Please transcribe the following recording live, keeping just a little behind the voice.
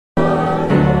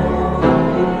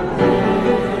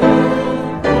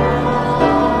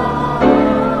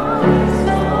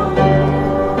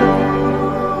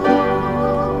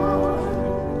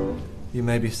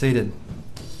may be seated.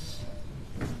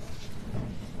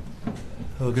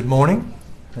 Well, good morning.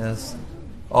 As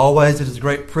always, it is a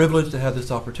great privilege to have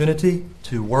this opportunity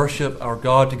to worship our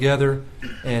God together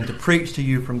and to preach to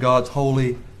you from God's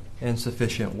holy and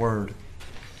sufficient Word.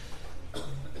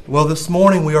 Well, this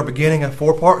morning we are beginning a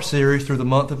 4-part series through the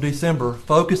month of December,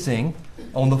 focusing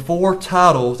on the 4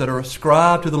 titles that are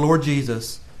ascribed to the Lord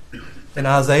Jesus in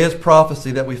Isaiah's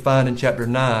prophecy that we find in chapter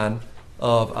 9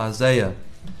 of Isaiah.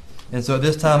 And so at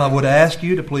this time I would ask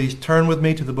you to please turn with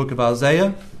me to the book of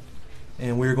Isaiah,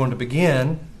 and we're going to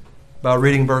begin by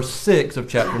reading verse 6 of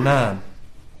chapter 9,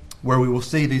 where we will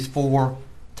see these 4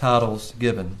 titles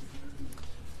given.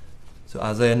 So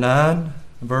Isaiah 9,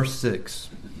 verse 6.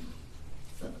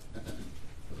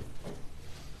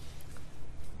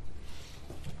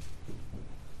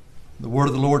 The word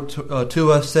of the Lord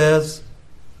to us says,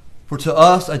 "For to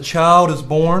us a child is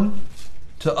born,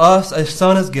 to us a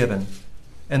son is given,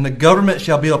 and the government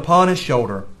shall be upon his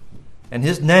shoulder, and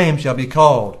his name shall be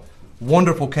called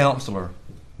Wonderful Counselor,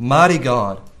 Mighty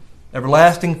God,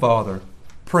 Everlasting Father,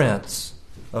 Prince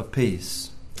of Peace."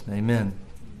 Amen.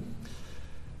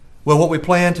 Well, what we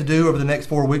plan to do over the next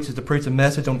 4 weeks is to preach a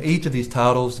message on each of these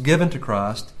titles given to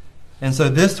Christ. And so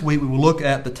this week we will look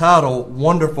at the title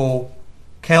Wonderful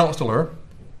Counselor.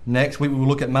 Next week we will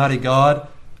look at Mighty God.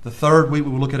 The third week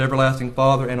we will look at Everlasting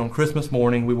Father. And on Christmas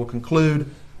morning we will conclude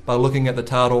by looking at the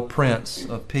title Prince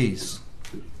of Peace.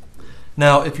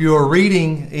 Now, if you are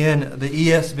reading in the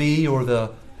ESV or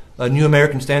the New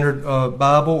American Standard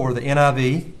Bible or the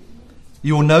NIV,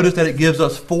 you will notice that it gives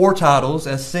us 4 titles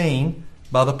as seen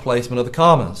by the placement of the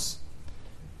commas.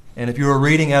 And if you are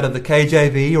reading out of the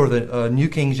KJV or the New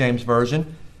King James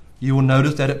Version, you will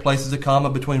notice that it places a comma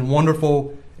between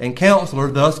Wonderful and Counselor,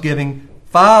 thus giving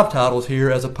 5 titles here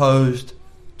as opposed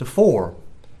to 4.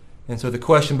 And so the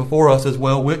question before us is,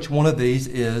 well, which one of these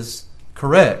is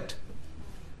correct?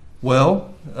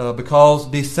 Well, because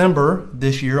December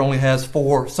this year only has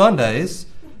 4 Sundays,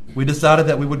 we decided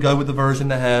that we would go with the version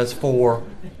that has 4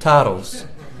 titles.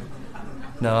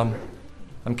 Now,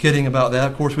 I'm kidding about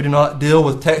that. Of course, we do not deal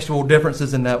with textual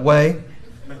differences in that way.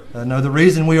 No, the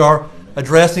reason we are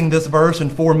addressing this verse in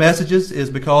 4 messages is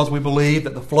because we believe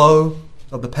that the flow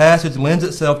of the passage lends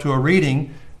itself to a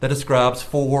reading that ascribes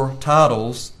 4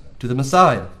 titles to the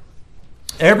Messiah.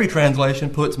 Every translation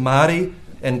puts Mighty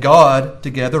and God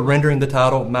together, rendering the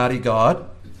title Mighty God.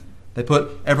 They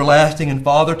put Everlasting and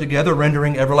Father together,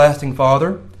 rendering Everlasting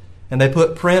Father. And they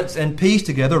put Prince and Peace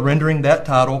together, rendering that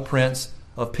title Prince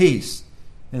of Peace.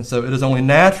 And so it is only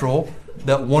natural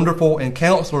that Wonderful and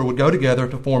Counselor would go together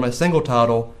to form a single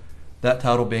title, that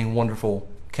title being Wonderful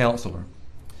Counselor.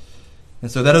 And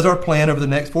so that is our plan over the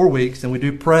next 4 weeks, and we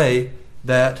do pray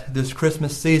that this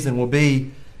Christmas season will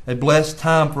be a blessed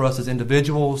time for us as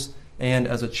individuals and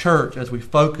as a church as we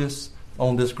focus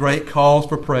on this great cause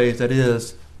for praise that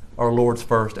is our Lord's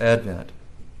first advent.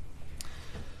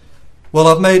 Well,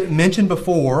 I've made mention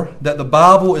before that the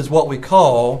Bible is what we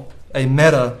call a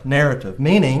meta-narrative,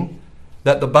 meaning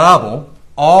that the Bible,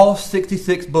 all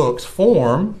 66 books,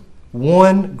 form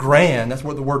one grand, that's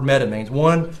what the word meta means,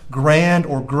 one grand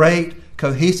or great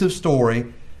cohesive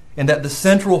story, and that the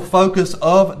central focus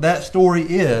of that story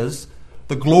is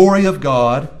the glory of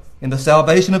God and the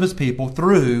salvation of His people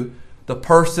through the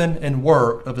person and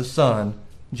work of His Son,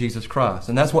 Jesus Christ.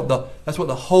 And that's what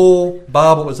the whole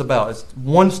Bible is about. It's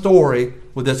one story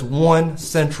with this one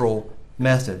central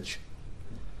message.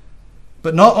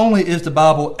 But not only is the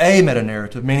Bible a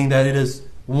meta-narrative, meaning that it is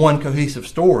one cohesive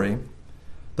story,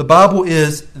 the Bible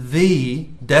is the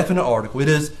definite article. It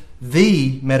is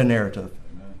the meta-narrative,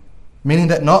 meaning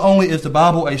that not only is the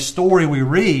Bible a story we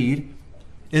read,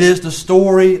 it is the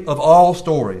story of all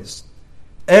stories.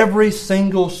 Every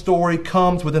single story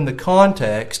comes within the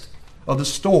context of the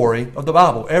story of the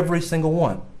Bible, every single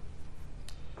one.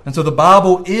 And so the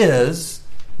Bible is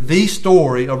the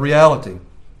story of reality.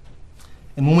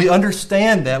 And when we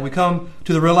understand that, we come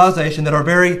to the realization that our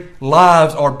very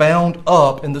lives are bound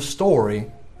up in the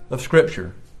story of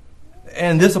Scripture.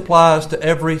 And this applies to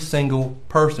every single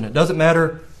person. It doesn't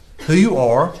matter who you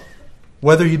are,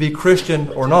 whether you be Christian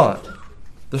or not.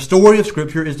 The story of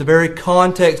Scripture is the very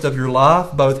context of your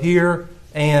life, both here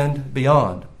and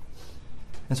beyond.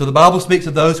 And so the Bible speaks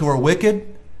of those who are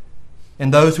wicked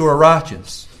and those who are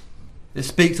righteous. It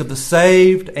speaks of the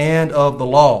saved and of the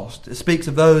lost. It speaks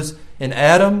of those in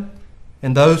Adam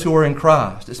and those who are in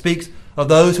Christ. It speaks of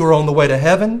those who are on the way to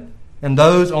heaven and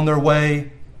those on their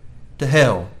way to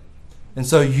hell. And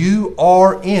so you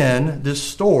are in this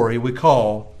story we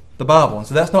call the Bible. And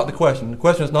so that's not the question. The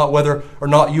question is not whether or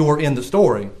not you are in the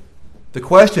story. The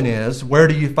question is, where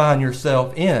do you find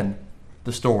yourself in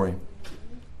the story?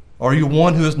 Are you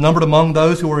one who is numbered among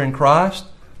those who are in Christ,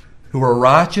 who are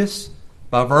righteous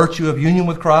by virtue of union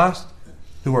with Christ,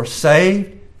 who are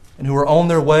saved, and who are on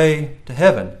their way to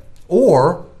heaven?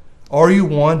 Or are you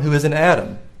one who is in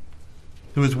Adam,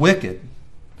 who is wicked,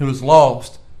 who is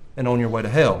lost, and on your way to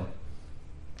hell?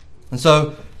 And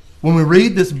so, when we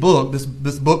read this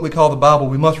book we call the Bible,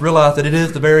 we must realize that it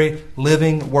is the very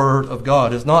living Word of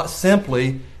God. It's not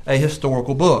simply a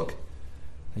historical book.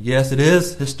 Yes, it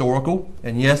is historical,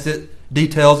 and yes, it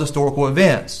details historical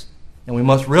events. And we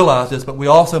must realize this, but we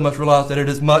also must realize that it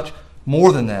is much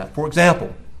more than that. For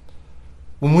example,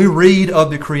 when we read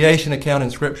of the creation account in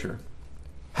Scripture,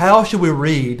 how should we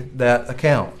read that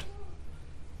account?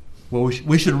 Well,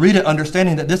 we should read it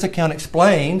understanding that this account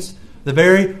explains the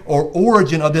very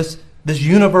origin of this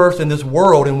universe and this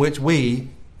world in which we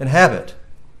inhabit.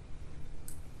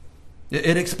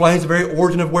 It explains the very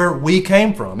origin of where we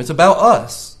came from. It's about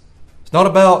us. We're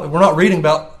not reading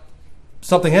about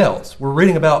something else. We're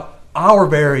reading about our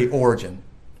very origin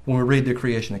when we read the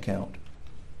creation account.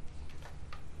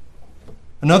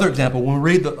 Another example, when we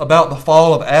read about the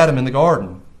fall of Adam in the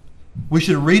garden, we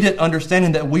should read it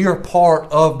understanding that we are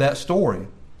part of that story,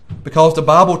 because the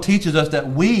Bible teaches us that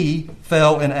we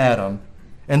fell in Adam,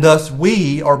 and thus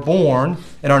we are born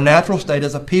in our natural state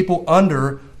as a people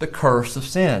under the curse of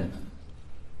sin.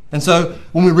 And so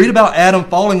when we read about Adam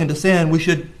falling into sin, we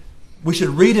should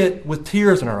read it with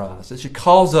tears in our eyes. It should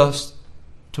cause us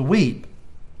to weep.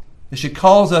 It should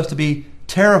cause us to be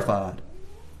terrified.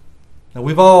 Now,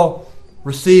 we've all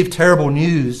received terrible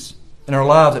news in our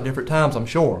lives at different times, I'm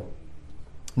sure.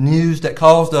 News that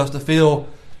caused us to feel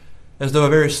as though a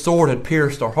very sword had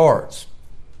pierced our hearts.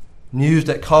 News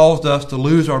that caused us to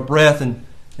lose our breath and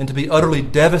to be utterly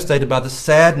devastated by the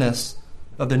sadness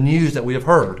of the news that we have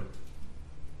heard.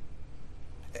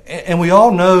 And we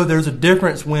all know there's a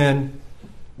difference when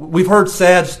we've heard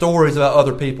sad stories about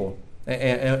other people,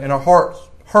 and our heart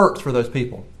hurts for those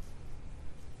people.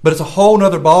 But it's a whole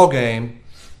other ballgame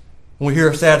when we hear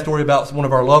a sad story about one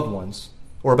of our loved ones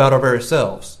or about our very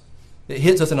selves. It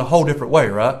hits us in a whole different way,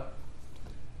 right?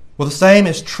 Well, the same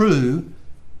is true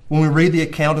when we read the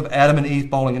account of Adam and Eve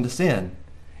falling into sin.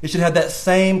 It should have that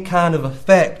same kind of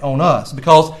effect on us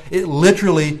because it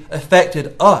literally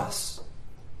affected us.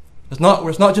 It's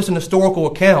not just an historical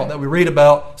account that we read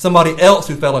about somebody else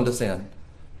who fell into sin.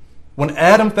 When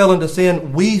Adam fell into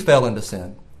sin, we fell into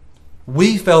sin.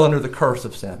 We fell under the curse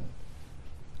of sin.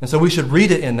 And so we should read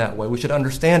it in that way. We should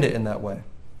understand it in that way.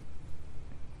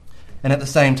 And at the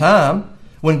same time,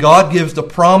 when God gives the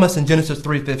promise in Genesis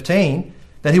 3:15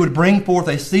 that he would bring forth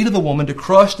a seed of the woman to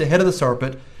crush the head of the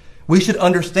serpent, we should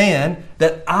understand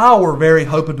that our very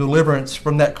hope of deliverance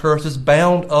from that curse is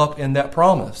bound up in that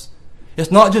promise. It's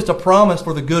not just a promise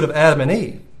for the good of Adam and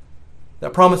Eve.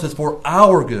 That promise is for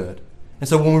our good. And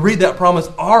so when we read that promise,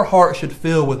 our heart should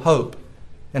fill with hope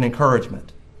and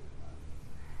encouragement.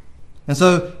 And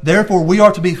so, therefore, we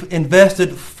are to be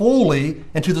invested fully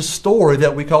into the story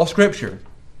that we call Scripture.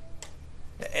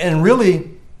 And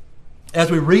really,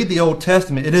 as we read the Old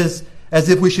Testament, it is as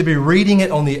if we should be reading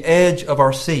it on the edge of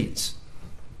our seats,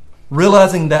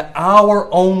 realizing that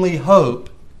our only hope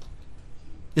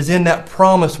is in that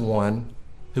promised one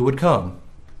who would come.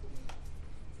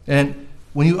 And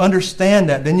when you understand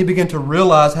that, then you begin to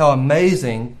realize how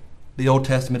amazing the Old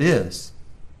Testament is.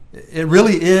 It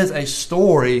really is a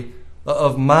story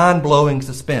of mind-blowing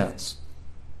suspense.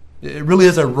 It really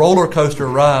is a roller coaster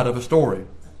ride of a story.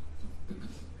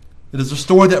 It is a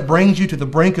story that brings you to the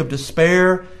brink of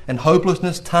despair and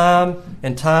hopelessness time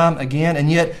and time again,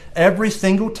 and yet every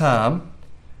single time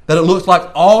that it looks like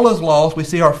all is lost, we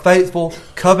see our faithful,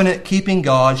 covenant-keeping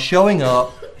God showing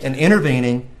up and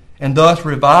intervening, and thus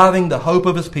reviving the hope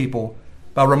of his people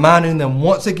by reminding them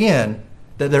once again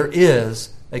that there is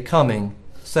a coming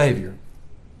Savior.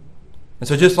 And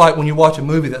so just like when you watch a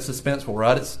movie that's suspenseful,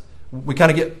 right? We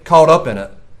kind of get caught up in it.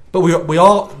 But we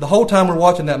all, the whole time we're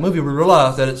watching that movie, we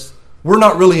realize that we're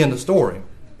not really in the story.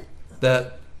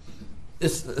 That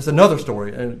it's another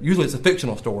story, and usually it's a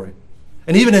fictional story.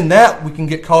 And even in that, we can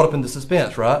get caught up in the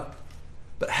suspense, right?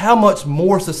 But how much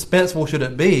more suspenseful should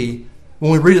it be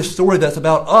when we read a story that's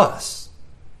about us?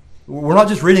 We're not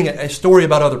just reading a story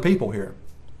about other people here.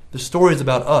 The story is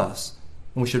about us,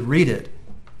 and we should read it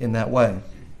in that way.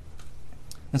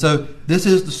 And so this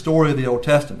is the story of the Old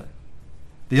Testament.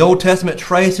 The Old Testament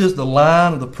traces the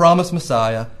line of the promised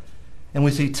Messiah, and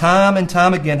we see time and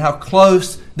time again how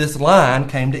close this line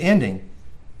came to ending.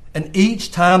 And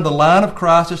each time the line of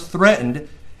Christ is threatened,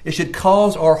 it should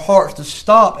cause our hearts to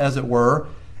stop, as it were,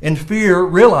 in fear,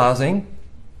 realizing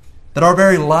that our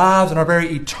very lives and our very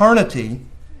eternity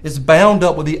is bound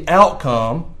up with the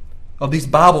outcome of these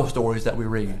Bible stories that we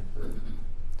read.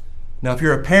 Now, if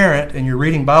you're a parent and you're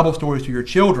reading Bible stories to your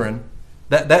children,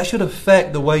 that should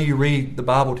affect the way you read the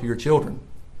Bible to your children.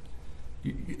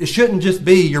 It shouldn't just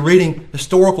be you're reading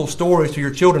historical stories to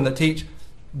your children that teach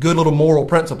good little moral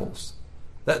principles.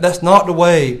 That's not the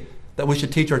way that we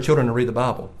should teach our children to read the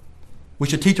Bible. We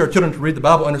should teach our children to read the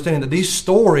Bible understanding that these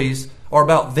stories are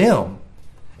about them.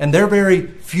 And their very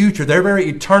future, their very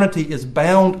eternity is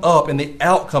bound up in the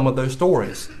outcome of those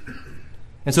stories.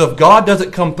 And so if God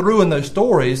doesn't come through in those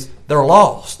stories, they're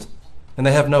lost and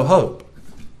they have no hope.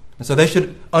 And so they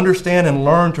should understand and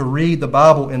learn to read the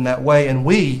Bible in that way, and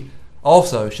we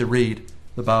also should read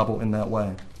the Bible in that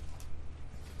way.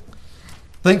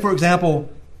 Think, for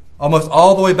example, almost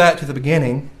all the way back to the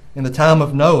beginning, in the time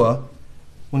of Noah,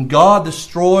 when God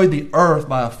destroyed the earth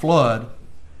by a flood,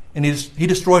 and he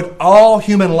destroyed all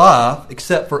human life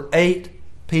except for 8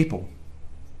 people.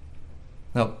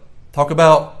 Now, talk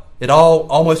about it all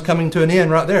almost coming to an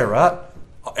end right there, right?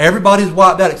 Everybody's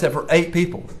wiped out except for 8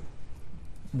 people.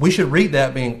 We should read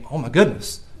that being, oh my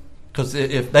goodness, because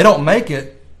if they don't make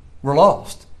it, we're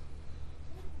lost.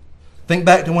 Think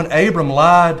back to when Abram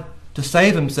lied to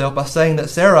save himself by saying that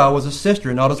Sarai was his sister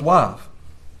and not his wife.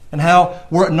 And how,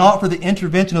 were it not for the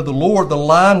intervention of the Lord, the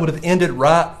line would have ended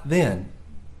right then.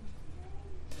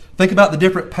 Think about the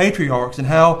different patriarchs and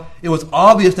how it was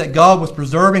obvious that God was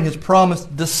preserving His promise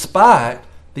despite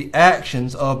the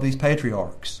actions of these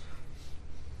patriarchs.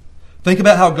 Think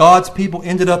about how God's people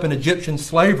ended up in Egyptian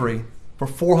slavery for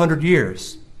 400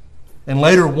 years and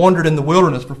later wandered in the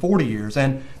wilderness for 40 years.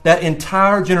 And that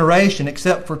entire generation,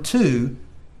 except for 2,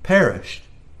 perished.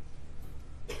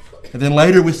 And then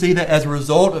later we see that as a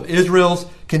result of Israel's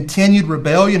continued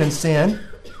rebellion and sin,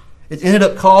 it ended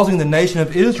up causing the nation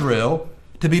of Israel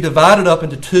to be divided up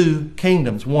into 2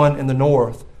 kingdoms, one in the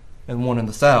north and one in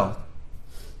the south.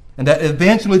 And that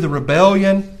eventually the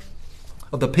rebellion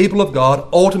of the people of God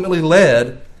ultimately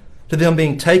led to them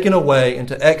being taken away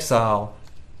into exile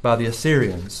by the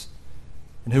Assyrians,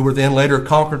 and who were then later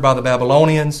conquered by the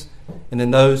Babylonians, and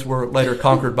then those were later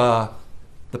conquered by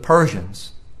the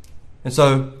Persians. And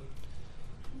so,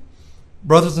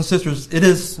 brothers and sisters, it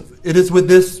is with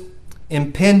this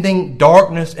impending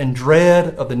darkness and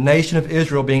dread of the nation of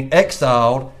Israel being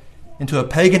exiled into a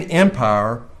pagan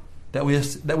empire that we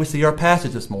see our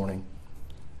passage this morning.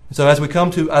 And so as we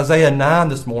come to Isaiah 9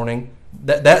 this morning,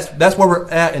 that's where we're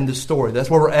at in this story. That's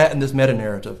where we're at in this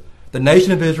meta-narrative. The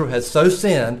nation of Israel has so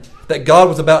sinned that God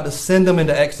was about to send them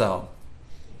into exile.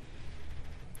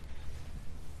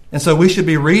 And so we should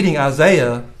be reading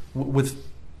Isaiah with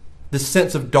this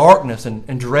sense of darkness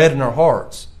and dread in our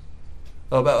hearts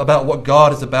about what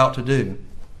God is about to do.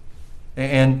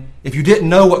 And if you didn't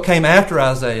know what came after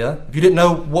Isaiah, if you didn't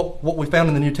know what we found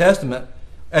in the New Testament,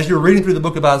 as you're reading through the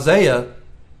book of Isaiah,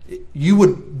 you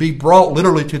would be brought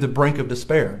literally to the brink of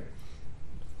despair.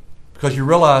 Because you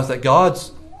realize that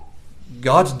God's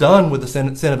done with the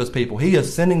sin of His people. He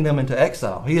is sending them into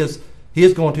exile. He is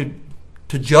going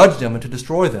to judge them and to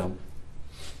destroy them.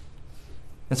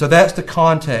 And so that's the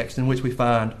context in which we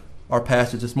find our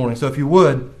passage this morning. So if you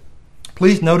would,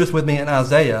 please notice with me in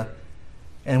Isaiah,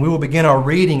 and we will begin our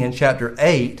reading in chapter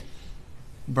 8,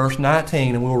 verse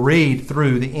 19, and we'll read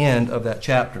through the end of that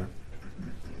chapter.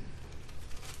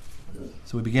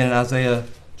 So we begin in Isaiah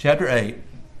chapter 8,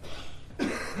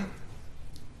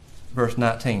 verse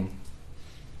 19.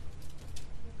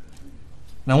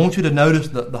 And I want you to notice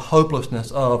the hopelessness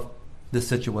of this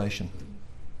situation.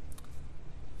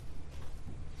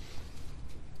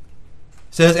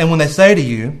 It says, "And when they say to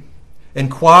you,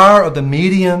 inquire of the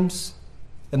mediums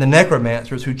and the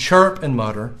necromancers who chirp and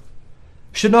mutter,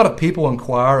 should not a people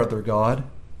inquire of their God?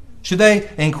 Should they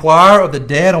inquire of the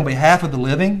dead on behalf of the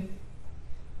living?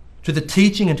 To the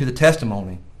teaching and to the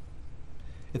testimony.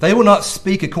 If they will not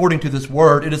speak according to this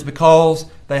word, it is because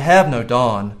they have no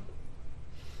dawn.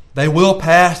 They will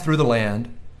pass through the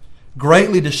land,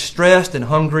 greatly distressed and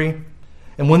hungry.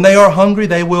 And when they are hungry,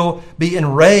 they will be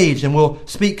enraged and will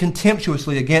speak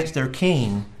contemptuously against their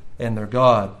king and their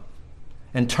God,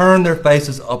 and turn their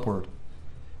faces upward.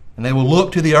 And they will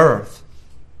look to the earth,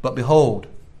 but behold,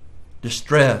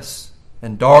 distress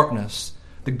and darkness,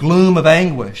 the gloom of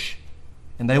anguish,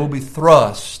 and they will be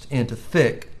thrust into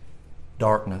thick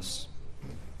darkness."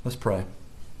 Let's pray.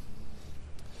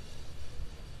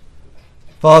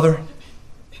 Father,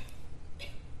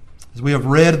 as we have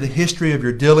read the history of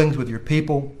your dealings with your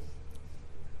people,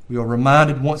 we are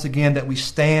reminded once again that we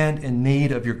stand in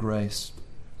need of your grace.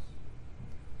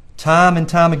 Time and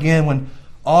time again, when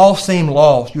all seem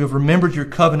lost, you have remembered your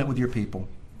covenant with your people.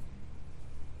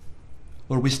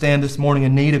 Lord, we stand this morning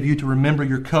in need of you to remember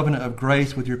your covenant of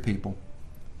grace with your people.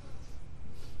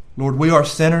 Lord, we are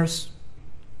sinners,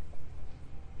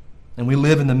 and we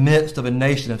live in the midst of a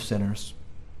nation of sinners.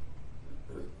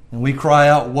 And we cry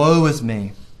out, woe is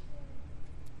me.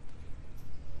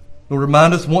 Lord,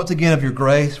 remind us once again of your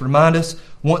grace. Remind us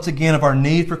once again of our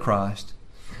need for Christ.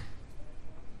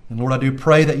 And Lord, I do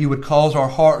pray that you would cause our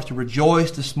hearts to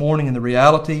rejoice this morning in the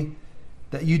reality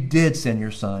that you did send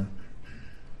your Son.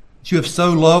 That you have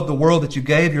so loved the world that you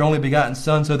gave your only begotten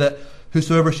Son, so that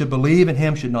whosoever should believe in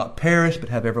him should not perish but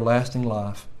have everlasting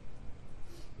life.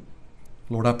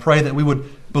 Lord, I pray that we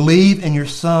would believe in your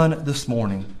Son this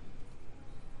morning.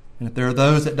 And if there are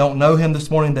those that don't know him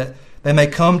this morning, that they may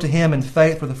come to him in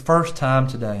faith for the first time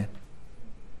today.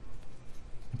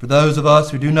 And for those of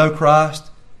us who do know Christ,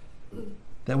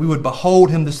 that we would behold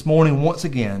him this morning once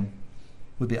again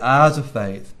with the eyes of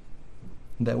faith,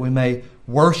 and that we may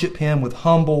worship him with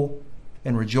humble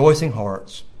and rejoicing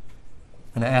hearts.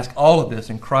 And I ask all of this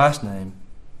in Christ's name.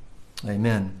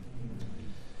 Amen.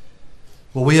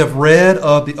 Well, we have read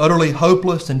of the utterly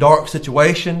hopeless and dark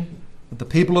situation of the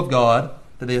people of God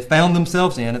that they have found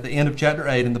themselves in at the end of chapter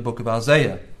 8 in the book of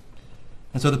Isaiah.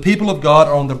 And so the people of God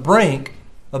are on the brink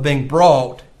of being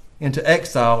brought into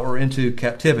exile or into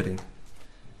captivity.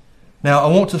 Now, I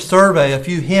want to survey a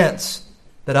few hints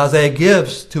that Isaiah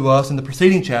gives to us in the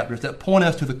preceding chapters that point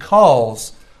us to the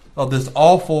cause of this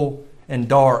awful and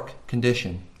dark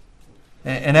condition.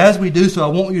 And as we do so,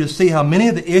 I want you to see how many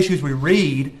of the issues we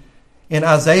read in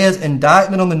Isaiah's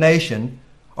indictment on the nation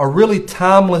are really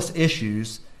timeless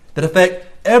issues that affect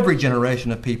every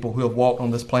generation of people who have walked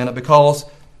on this planet, because,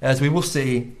 as we will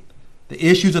see, the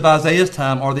issues of Isaiah's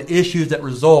time are the issues that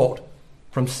result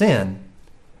from sin,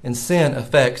 and sin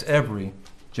affects every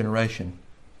generation.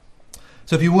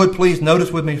 So if you would, please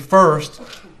notice with me first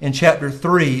in chapter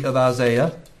 3 of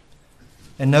Isaiah,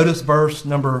 and notice verse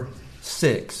number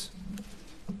 6.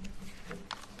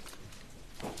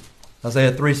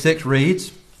 Isaiah 3:6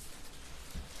 reads,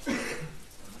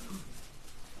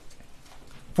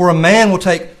 "For a man will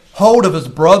take hold of his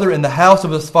brother in the house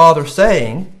of his father,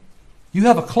 saying, you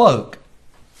have a cloak,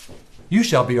 you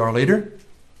shall be our leader,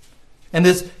 and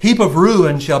this heap of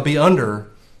ruin shall be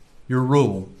under your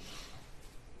rule."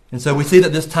 And so we see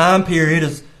that this time period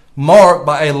is marked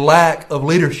by a lack of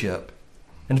leadership.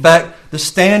 In fact, the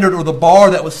standard or the bar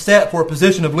that was set for a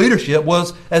position of leadership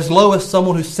was as low as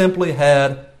someone who simply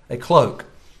had a cloak.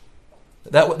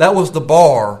 That was the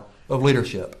bar of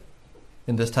leadership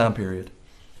in this time period.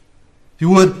 If you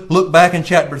would, look back in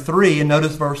chapter 3 and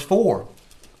notice verse 4,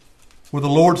 where the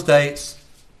Lord states,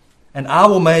 "And I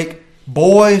will make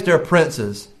boys their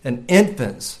princes, and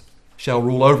infants shall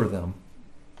rule over them."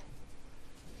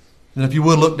 And if you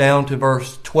would, look down to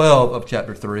verse 12 of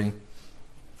chapter 3,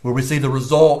 where we see the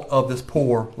result of this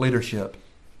poor leadership.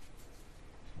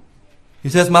 He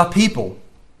says, "My people,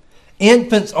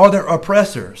 infants are their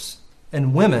oppressors,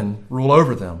 and women rule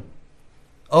over them.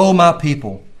 O my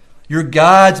people, your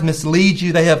guides mislead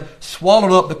you. They have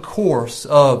swallowed up the course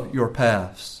of your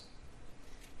paths."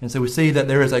 And so we see that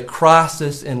there is a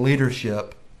crisis in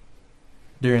leadership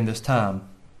during this time.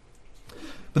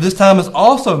 But this time is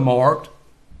also marked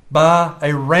by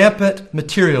a rampant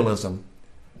materialism.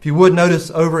 If you would,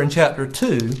 notice over in chapter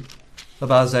 2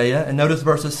 of Isaiah, and notice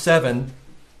verses 7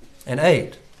 and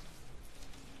 8.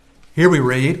 Here we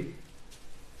read,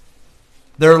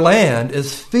 "Their land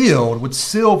is filled with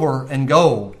silver and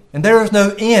gold, and there is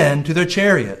no end to their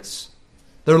chariots.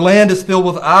 Their land is filled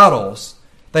with idols.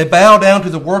 They bow down to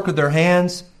the work of their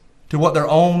hands, to what their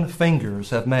own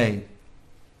fingers have made."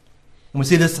 And we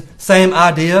see this same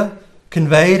idea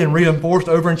conveyed and reinforced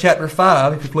over in chapter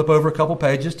 5. If you flip over a couple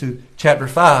pages to chapter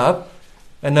 5,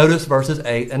 and notice verses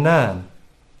 8 and 9.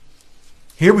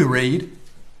 Here we read,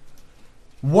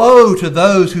 "Woe to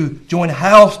those who join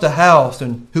house to house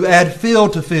and who add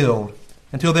field to field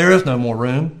until there is no more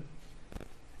room.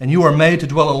 And you are made to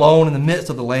dwell alone in the midst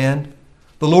of the land.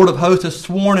 The Lord of hosts has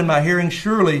sworn in my hearing,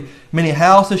 surely many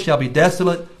houses shall be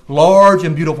desolate, large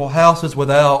and beautiful houses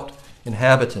without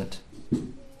inhabitant."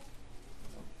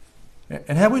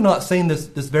 And have we not seen this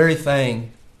very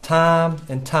thing time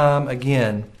and time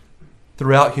again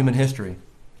throughout human history?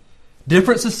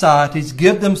 Different societies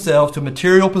give themselves to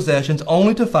material possessions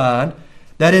only to find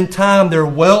that in time their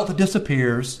wealth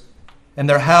disappears and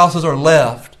their houses are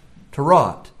left to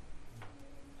rot.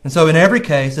 And so in every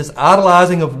case, this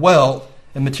idolizing of wealth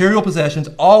and material possessions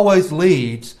always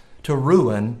leads to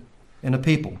ruin in a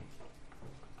people.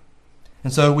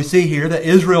 And so we see here that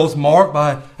Israel is marked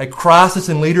by a crisis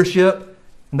in leadership,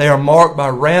 and they are marked by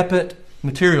rampant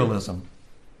materialism.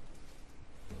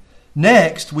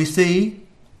 Next, we see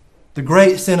the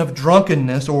great sin of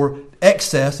drunkenness or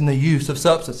excess in the use of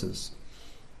substances.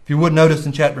 If you would notice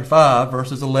in chapter 5,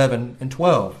 verses 11 and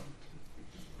 12.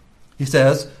 He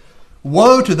says,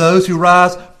 "Woe to those who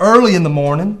rise early in the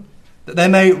morning, that they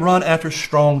may run after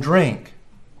strong drink,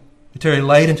 who tarry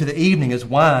late into the evening as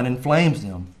wine inflames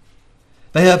them.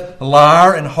 They have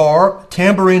lyre and harp,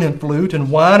 tambourine and flute, and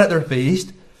wine at their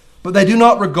feast, but they do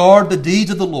not regard the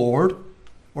deeds of the Lord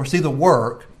or see the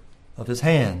work of his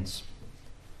hands."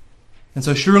 And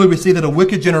so surely we see that a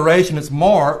wicked generation is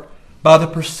marked by the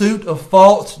pursuit of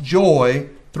false joy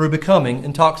through becoming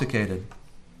intoxicated.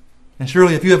 And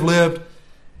surely if you have lived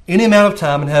any amount of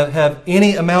time and have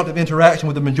any amount of interaction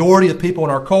with the majority of people in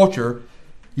our culture,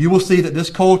 you will see that this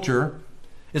culture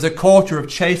is a culture of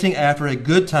chasing after a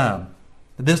good time.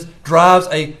 This drives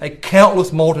a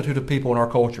countless multitude of people in our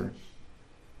culture.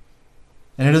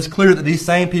 And it is clear that these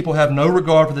same people have no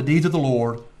regard for the deeds of the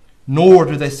Lord, nor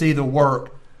do they see the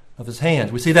work of his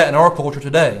hands. We see that in our culture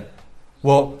today.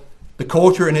 Well, the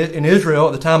culture in Israel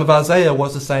at the time of Isaiah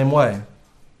was the same way.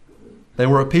 They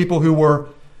were a people who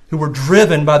were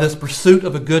driven by this pursuit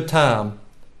of a good time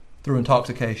through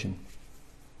intoxication.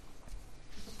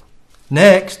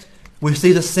 Next, we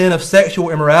see the sin of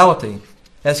sexual immorality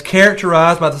as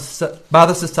characterized by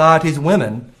the society's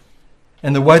women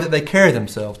and the way that they carry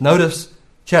themselves. Notice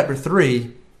chapter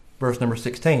 3, verse number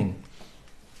 16.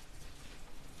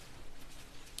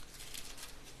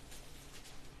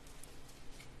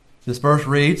 This verse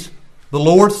reads, "The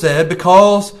Lord said,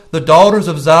 because the daughters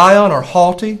of Zion are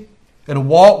haughty and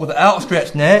walk with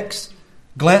outstretched necks,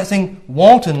 glancing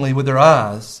wantonly with their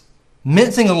eyes,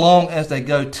 mincing along as they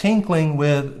go, tinkling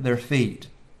with their feet."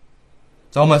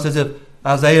 It's almost as if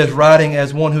Isaiah is writing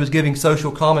as one who is giving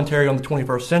social commentary on the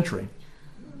 21st century.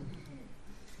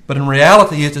 But in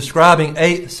reality, he is describing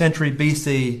 8th century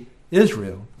BC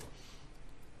Israel.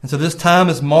 And so this time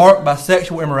is marked by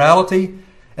sexual immorality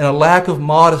and a lack of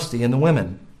modesty in the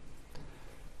women.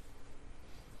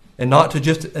 And not to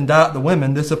just indict the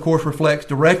women, this of course reflects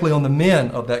directly on the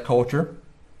men of that culture,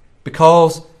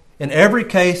 because in every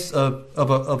case of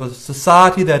a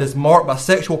society that is marked by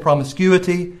sexual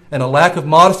promiscuity and a lack of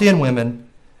modesty in women,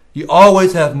 you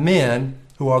always have men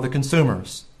who are the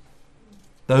consumers,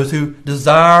 those who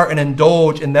desire and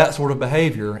indulge in that sort of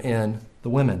behavior in the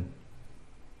women.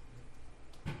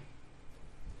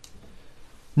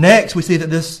 Next, we see that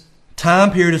this time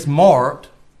period is marked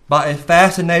by a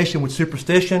fascination with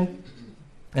superstition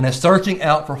and a searching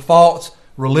out for false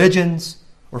religions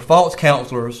or false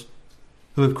counselors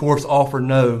who, of course, offer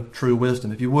no true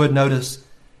wisdom. If you would, notice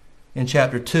in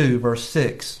chapter 2, verse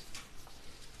 6.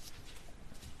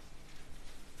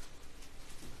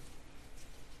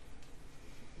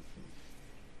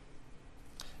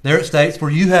 There it states, "For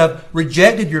you have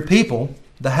rejected your people,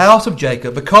 the house of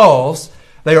Jacob, because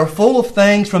they are full of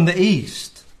things from the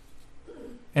east,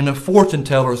 and of fortune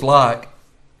tellers like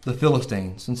the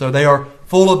Philistines." And so they are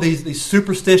full of these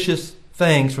superstitious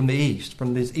things from the east,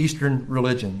 from these Eastern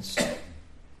religions,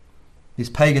 these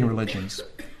pagan religions.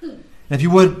 And if you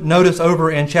would notice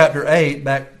over in chapter 8,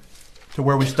 back to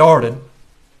where we started,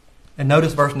 and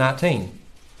notice verse 19.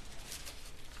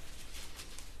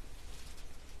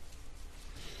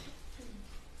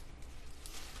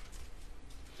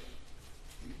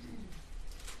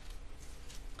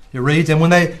 It reads, "And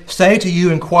when they say to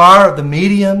you, inquire of the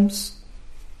mediums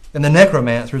and the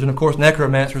necromancers," and of course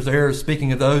necromancers there is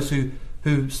speaking of those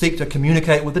who seek to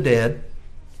communicate with the dead,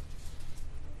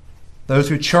 "those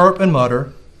who chirp and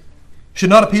mutter, should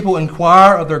not a people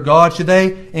inquire of their God? Should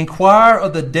they inquire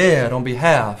of the dead on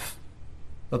behalf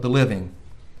of the living?"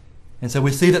 And so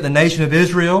we see that the nation of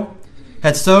Israel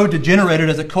had so degenerated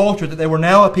as a culture that they were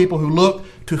now a people who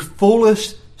looked to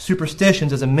foolish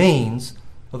superstitions as a means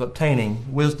of obtaining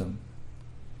wisdom.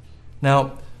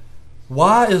 Now,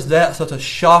 why is that such a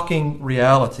shocking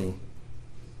reality?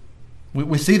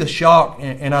 We see the shock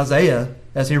in Isaiah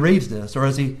as he reads this, or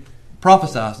as he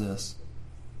prophesies this.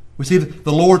 We see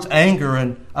the Lord's anger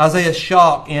and Isaiah's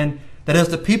shock in that as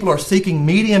the people are seeking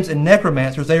mediums and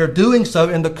necromancers, they are doing so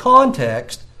in the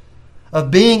context of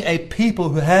being a people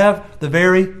who have the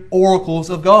very oracles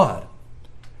of God.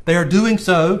 They are doing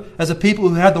so as a people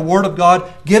who have the Word of God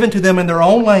given to them in their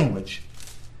own language.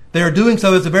 They are doing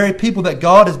so as the very people that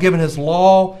God has given His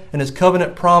law and His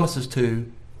covenant promises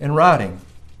to in writing.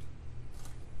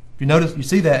 If you notice, you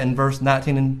see that in verse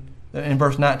 19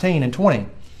 and 20.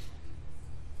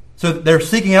 So they're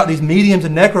seeking out these mediums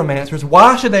and necromancers.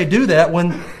 Why should they do that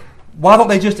why don't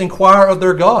they just inquire of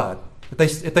their God?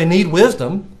 If they need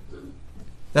wisdom,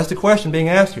 that's the question being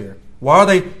asked here. Why are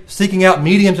they seeking out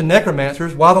mediums and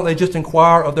necromancers? Why don't they just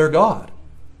inquire of their God?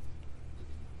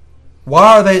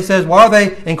 Why are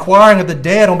they inquiring of the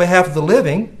dead on behalf of the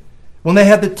living? when they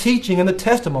had the teaching and the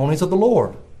testimonies of the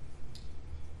Lord.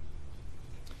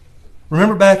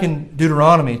 Remember back in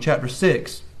Deuteronomy chapter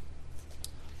 6,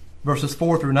 verses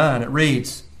 4 through 9, it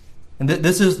reads, and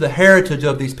this is the heritage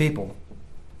of these people.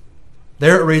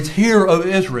 There it reads, "Hear, O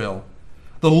Israel,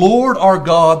 the Lord our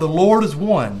God, the Lord is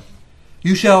one.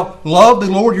 You shall love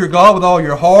the Lord your God with all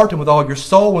your heart and with all your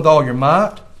soul and with all your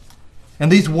might.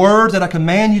 And these words that I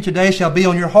command you today shall be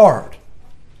on your heart.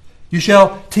 You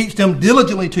shall teach them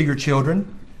diligently to your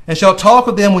children, and shall talk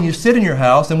of them when you sit in your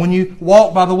house and when you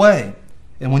walk by the way,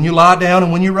 and when you lie down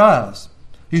and when you rise.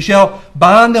 You shall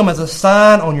bind them as a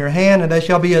sign on your hand, and they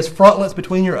shall be as frontlets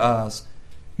between your eyes.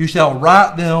 You shall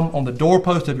write them on the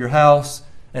doorpost of your house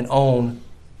and on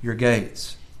your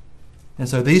gates." And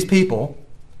so these people,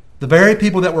 the very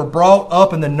people that were brought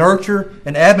up in the nurture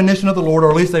and admonition of the Lord,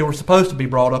 or at least they were supposed to be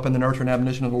brought up in the nurture and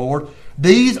admonition of the Lord,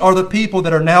 these are the people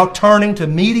that are now turning to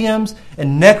mediums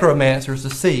and necromancers to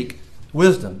seek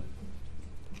wisdom.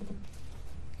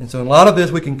 And so in light of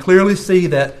this, we can clearly see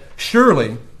that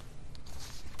surely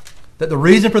that the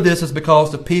reason for this is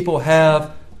because the people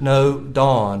have no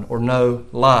dawn or no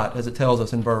light, as it tells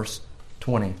us in verse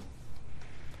 20.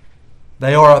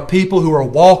 They are a people who are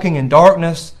walking in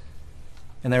darkness,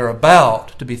 and they are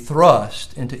about to be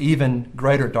thrust into even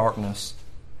greater darkness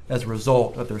as a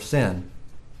result of their sin.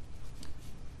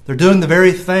 They're doing the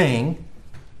very thing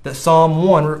that Psalm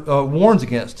 1 warns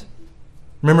against.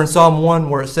 Remember in Psalm 1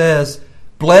 where it says,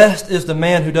 "Blessed is the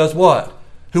man who does what?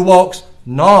 Who walks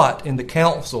not in the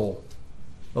counsel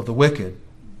of the wicked."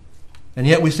 And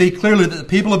yet we see clearly that the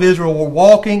people of Israel were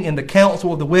walking in the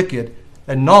counsel of the wicked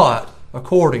and not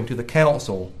according to the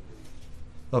counsel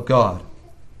of God.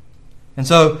 And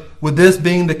so, with this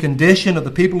being the condition of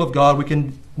the people of God, we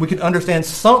can understand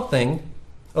something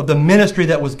of the ministry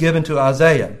that was given to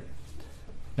Isaiah.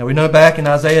 Now we know back in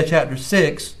Isaiah chapter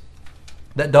 6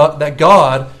 that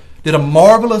God did a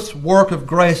marvelous work of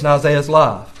grace in Isaiah's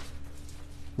life,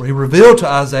 where He revealed to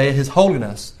Isaiah His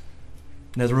holiness.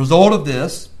 And as a result of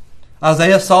this,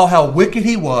 Isaiah saw how wicked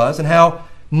he was and how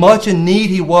much in need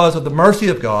he was of the mercy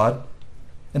of God.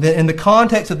 And then in the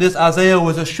context of this, Isaiah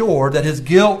was assured that his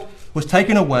guilt was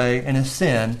taken away and his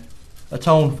sin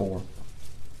atoned for.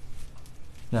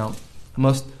 Now, I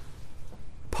must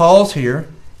pause here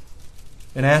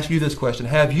and ask you this question.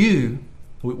 Have you,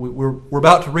 we're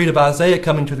about to read of Isaiah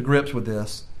coming to the grips with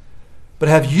this, but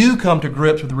have you come to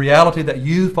grips with the reality that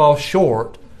you fall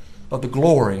short of the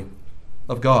glory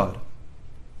of God?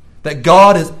 That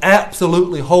God is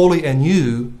absolutely holy and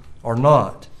you are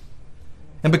not.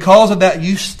 And because of that,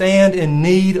 you stand in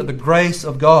need of the grace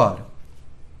of God.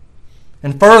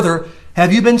 And further,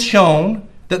 have you been shown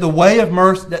that the way of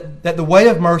mercy, that the way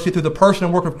of mercy through the person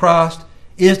and work of Christ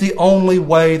is the only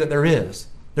way that there is?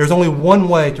 There's only one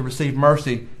way to receive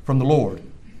mercy from the Lord.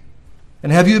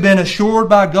 And have you been assured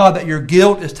by God that your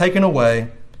guilt is taken away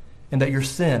and that your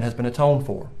sin has been atoned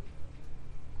for?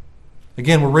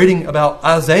 Again, we're reading about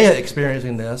Isaiah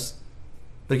experiencing this.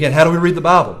 But again, how do we read the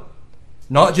Bible?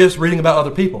 Not just reading about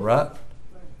other people, right?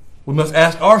 We must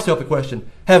ask ourselves the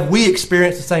question, have we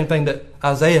experienced the same thing that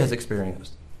Isaiah has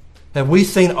experienced? Have we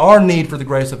seen our need for the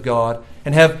grace of God?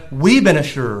 And have we been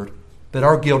assured that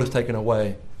our guilt is taken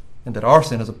away and that our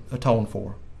sin is atoned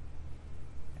for?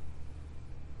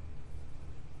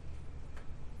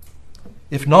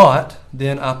 If not,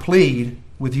 then I plead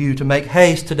with you to make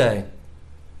haste today,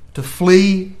 to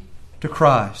flee to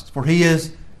Christ, for He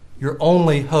is your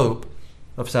only hope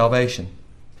of salvation.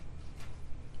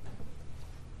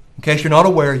 In case you're not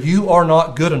aware, you are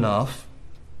not good enough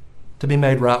to be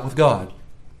made right with God.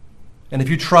 And if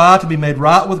you try to be made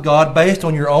right with God based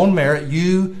on your own merit,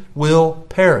 you will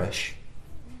perish.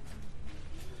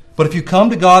 But if you come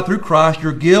to God through Christ,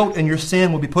 your guilt and your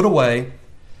sin will be put away,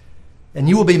 and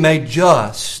you will be made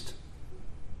just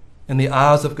in the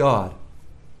eyes of God.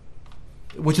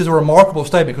 Which is a remarkable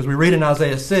statement, because we read in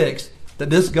Isaiah 6 that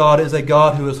this God is a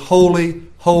God who is holy,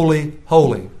 holy,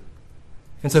 holy.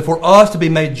 And so for us to be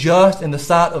made just in the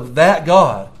sight of that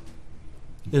God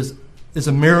is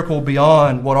a miracle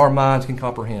beyond what our minds can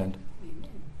comprehend.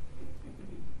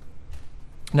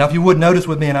 Now, if you would notice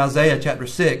with me in Isaiah chapter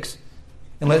 6,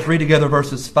 and let's read together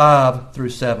verses 5 through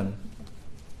 7.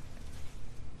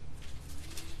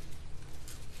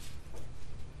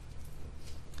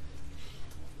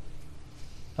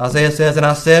 Isaiah says, "And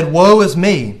I said, Woe is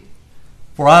me,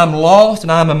 for I am lost,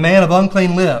 and I am a man of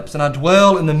unclean lips, and I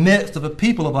dwell in the midst of a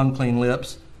people of unclean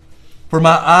lips. For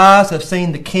my eyes have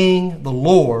seen the King, the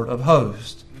Lord of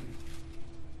hosts."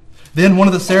 Then one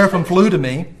of the seraphim flew to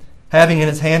me, having in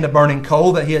his hand a burning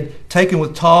coal that he had taken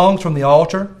with tongs from the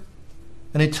altar.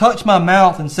 And he touched my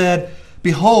mouth and said,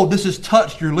 Behold, this has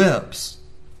touched your lips.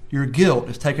 Your guilt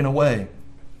is taken away,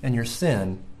 and your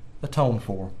sin atoned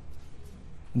for.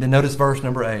 And then notice verse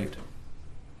number 8.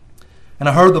 And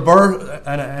I heard the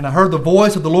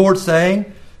voice of the Lord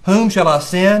saying, Whom shall I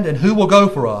send, and who will go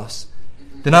for us?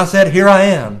 Then I said, Here I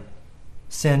am,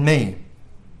 send me.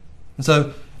 And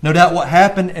so, no doubt what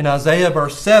happened in Isaiah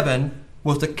verse 7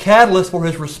 was the catalyst for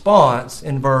his response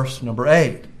in verse number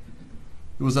 8. It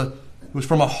was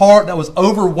from a heart that was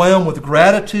overwhelmed with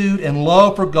gratitude and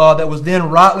love for God that was then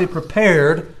rightly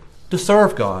prepared to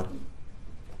serve God.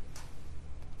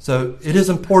 So it is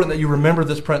important that you remember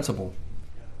this principle.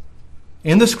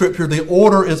 In the Scripture, the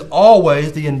order is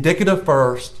always the indicative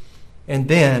first and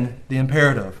then the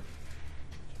imperative.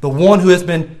 The one who has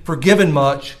been forgiven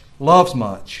much loves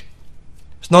much.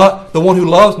 It's not the one who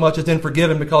loves much is then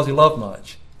forgiven because he loved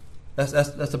much.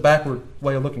 That's a backward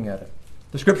way of looking at it.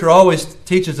 The Scripture always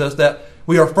teaches us that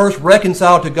we are first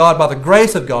reconciled to God by the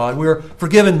grace of God. We are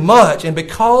forgiven much, and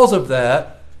because of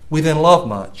that, we then love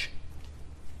much.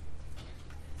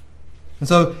 And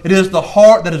so it is the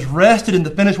heart that is rested in the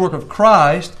finished work of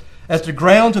Christ as the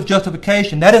grounds of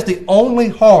justification. That is the only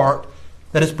heart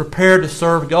that is prepared to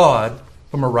serve God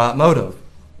from a right motive.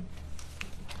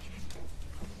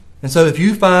 And so if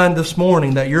you find this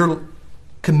morning that your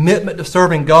commitment to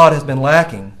serving God has been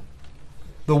lacking,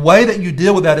 the way that you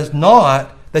deal with that is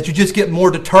not that you just get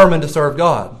more determined to serve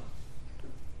God.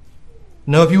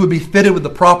 No, if you would be fitted with the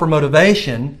proper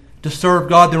motivation to serve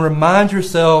God, then remind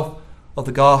yourself of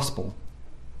the gospel.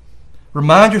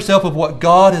 Remind yourself of what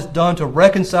God has done to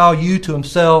reconcile you to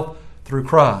himself through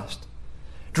Christ.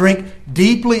 Drink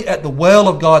deeply at the well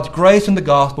of God's grace in the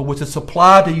gospel, which is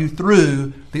supplied to you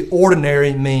through the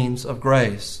ordinary means of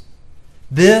grace.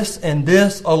 This and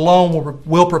this alone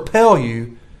will propel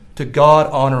you to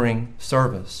God-honoring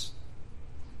service.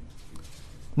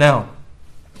 Now,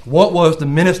 what was the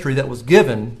ministry that was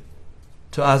given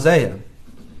to Isaiah?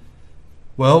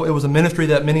 Well, it was a ministry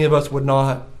that many of us would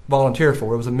not volunteer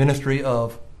for. It was a ministry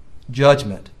of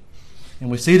judgment.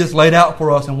 And we see this laid out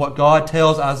for us in what God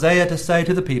tells Isaiah to say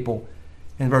to the people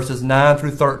in verses 9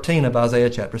 through 13 of Isaiah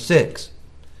chapter 6.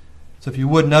 So if you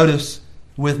would notice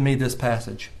with me this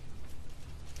passage.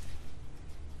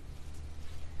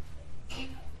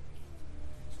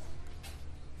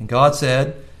 And God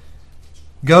said,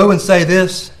 Go and say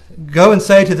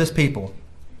to this people,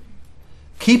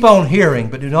 keep on hearing,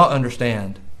 but do not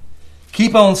understand.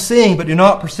 Keep on seeing, but do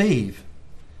not perceive.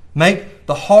 Make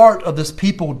the heart of this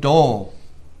people dull,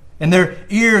 and their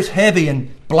ears heavy,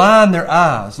 and blind their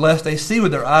eyes, lest they see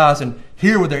with their eyes, and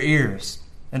hear with their ears,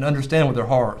 and understand with their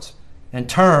hearts, and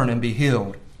turn and be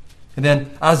healed. And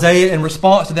then Isaiah, in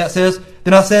response to that, says,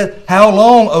 Then I said, How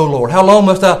long, O Lord? How long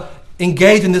must I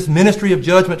engage in this ministry of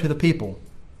judgment to the people?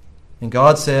 And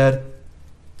God said,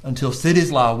 Until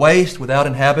cities lie waste without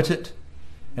inhabitant,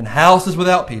 and houses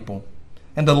without people,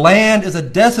 and the land is a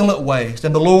desolate waste,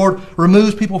 and the Lord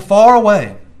removes people far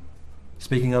away.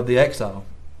 Speaking of the exile.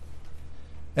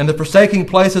 And the forsaking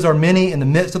places are many in the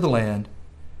midst of the land.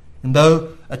 And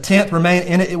though a tenth remain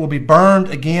in it, it will be burned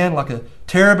again like a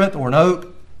terebinth or an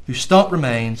oak, whose stump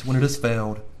remains when it is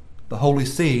felled. The holy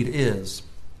seed is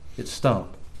its stump.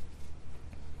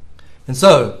 And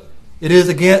so, it is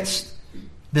against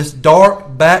this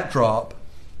dark backdrop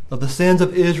of the sins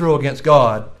of Israel against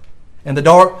God, and the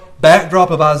dark backdrop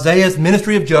of Isaiah's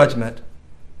ministry of judgment,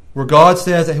 where God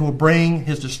says that he will bring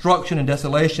his destruction and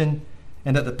desolation,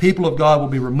 and that the people of God will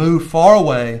be removed far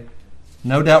away,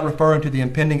 no doubt referring to the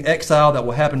impending exile that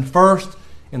will happen first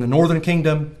in the northern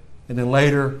kingdom and then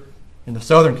later in the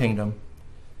southern kingdom.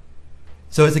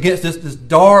 So it's against this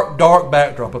dark, dark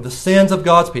backdrop of the sins of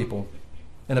God's people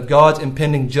and of God's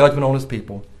impending judgment on his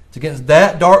people. It's against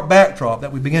that dark backdrop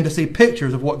that we begin to see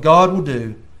pictures of what God will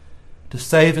do to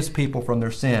save his people from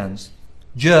their sins,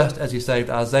 just as he saved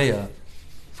Isaiah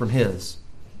from his.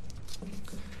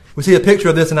 We see a picture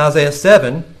of this in Isaiah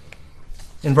 7,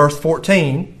 in verse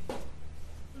 14,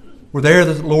 where there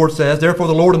the Lord says, Therefore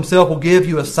the Lord himself will give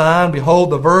you a sign. Behold,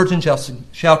 the virgin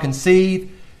shall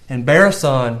conceive and bear a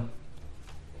son,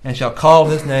 and shall call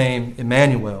his name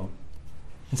Emmanuel.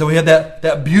 And so we have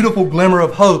that beautiful glimmer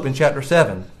of hope in chapter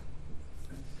 7.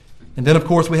 And then, of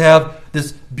course, we have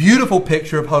this beautiful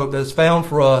picture of hope that is found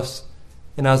for us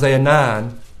in Isaiah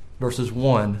 9, verses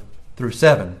 1 through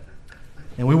 7.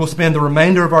 And we will spend the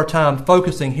remainder of our time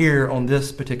focusing here on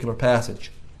this particular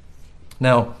passage.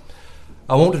 Now,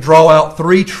 I want to draw out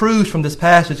 3 truths from this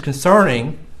passage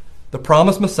concerning the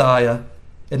promised Messiah,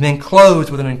 and then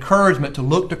close with an encouragement to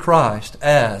look to Christ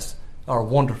as our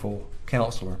wonderful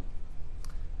counselor.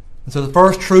 And so the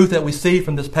first truth that we see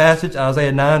from this passage,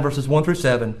 Isaiah 9, verses 1 through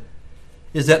 7,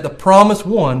 is that the promised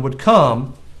one would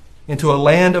come into a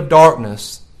land of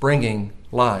darkness, bringing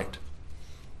light.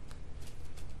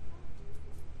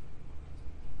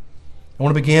 I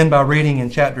want to begin by reading in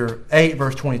chapter 8,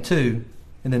 verse 22,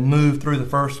 and then move through the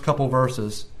first couple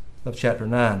verses of chapter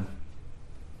 9.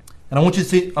 And I want you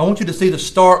to see the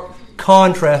stark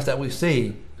contrast that we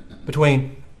see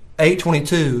between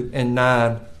 8:22 and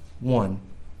 9:1.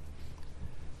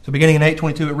 So beginning in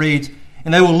 8:22 it reads,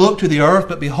 "And they will look to the earth,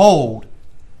 but behold,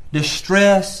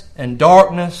 distress and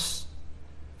darkness,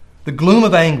 the gloom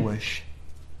of anguish,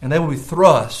 and they will be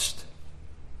thrust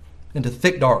into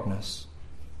thick darkness.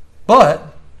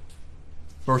 But,"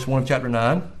 verse 1 of chapter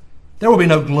 9, "there will be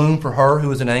no gloom for her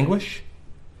who is in anguish.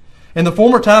 In the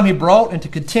former time he brought into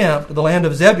contempt the land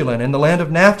of Zebulun and the land of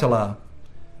Naphtali.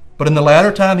 But in the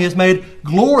latter time he has made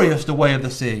glorious the way of the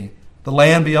sea, the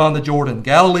land beyond the Jordan,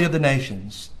 Galilee of the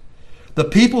nations. The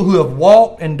people who have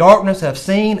walked in darkness have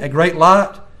seen a great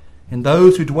light, and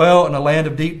those who dwell in a land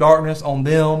of deep darkness, on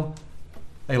them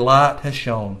a light has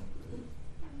shone."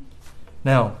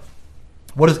 Now,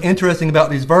 what is interesting about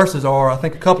these verses are, I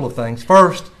think, a couple of things.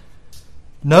 First,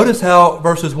 notice how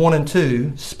verses 1 and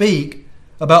 2 speak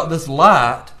about this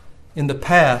light in the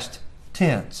past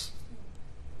tense.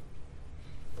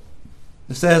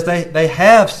 It says they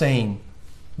have seen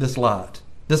this light.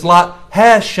 This light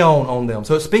has shone on them.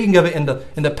 So it's speaking of it in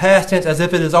the past tense as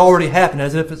if it has already happened,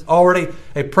 as if it's already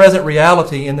a present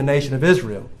reality in the nation of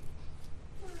Israel.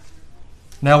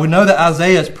 Now we know that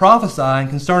Isaiah is prophesying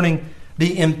concerning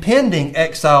the impending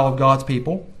exile of God's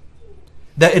people,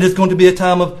 that it is going to be a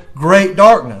time of great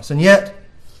darkness. And yet,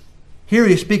 here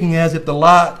he is speaking as if the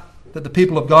light that the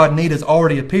people of God need has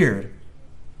already appeared.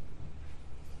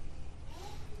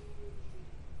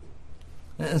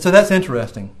 And so that's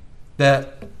interesting,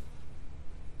 that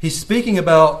he's speaking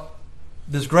about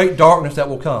this great darkness that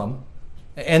will come,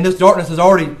 and this darkness has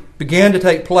already began to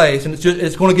take place, and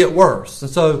it's going to get worse. And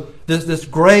so this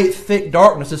great thick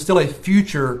darkness is still a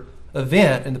future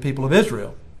event in the people of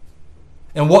Israel.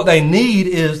 And what they need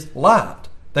is light.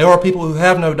 They are people who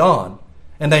have no dawn,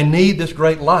 and they need this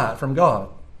great light from God.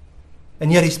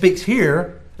 And yet he speaks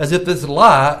here as if this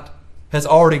light has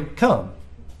already come.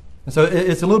 And so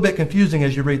it's a little bit confusing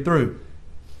as you read through.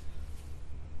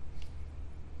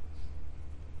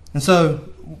 And so,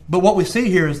 but what we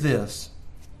see here is this.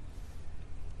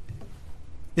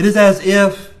 It is as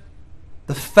if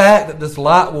the fact that this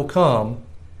light will come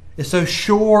is so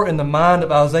sure in the mind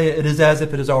of Isaiah, it is as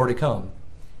if it has already come.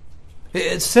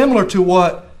 It's similar to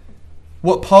what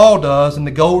Paul does in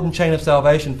the golden chain of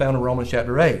salvation found in Romans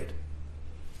chapter 8.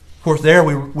 Of course, there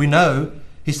we know,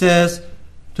 he says,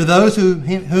 "To those whom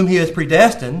he has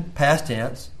predestined," past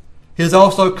tense, "he has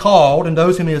also called, and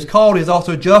those whom he has called, he has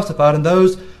also justified, and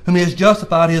those whom he has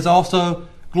justified, he has also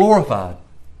glorified."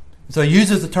 So he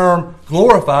uses the term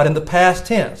glorified in the past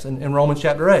tense in Romans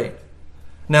chapter 8.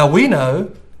 Now we know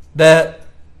that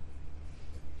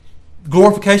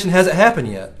glorification hasn't happened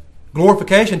yet.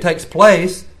 Glorification takes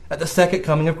place at the second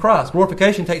coming of Christ.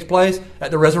 Glorification takes place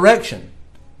at the resurrection.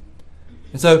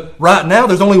 And so right now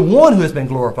there's only one who has been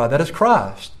glorified, that is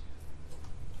Christ.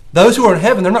 Those who are in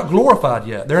heaven, they're not glorified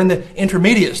yet. They're in the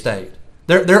intermediate state.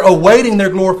 They're awaiting their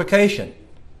glorification.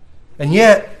 And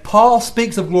yet Paul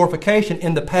speaks of glorification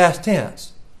in the past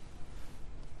tense.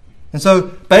 And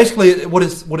so basically what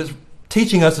it's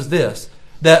teaching us is this,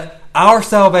 that our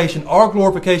salvation, our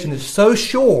glorification is so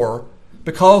sure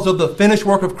because of the finished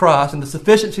work of Christ and the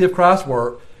sufficiency of Christ's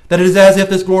work, that it is as if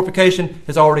this glorification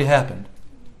has already happened.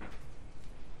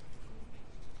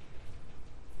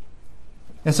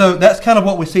 And so that's kind of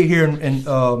what we see here in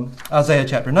Isaiah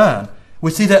chapter 9.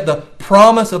 We see that the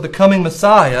promise of the coming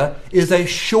Messiah is a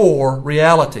sure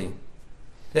reality.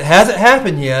 It hasn't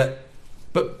happened yet,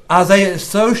 but Isaiah is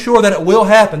so sure that it will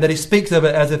happen that he speaks of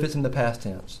it as if it's in the past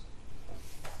tense.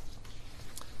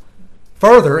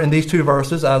 Further, in these two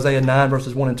verses, Isaiah 9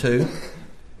 verses 1 and 2,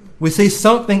 we see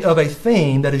something of a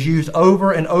theme that is used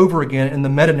over and over again in the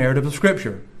meta-narrative of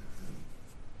Scripture.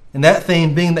 And that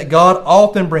theme being that God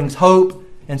often brings hope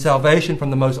and salvation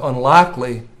from the most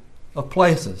unlikely of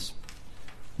places.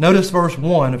 Notice verse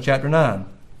 1 of chapter 9.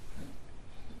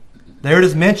 There it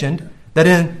is mentioned that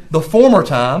in the former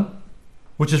time,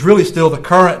 which is really still the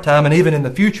current time and even in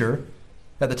the future,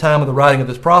 at the time of the writing of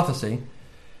this prophecy,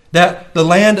 that the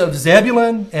land of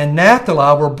Zebulun and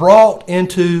Naphtali were brought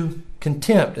into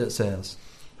contempt, it says.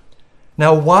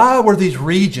 Now, why were these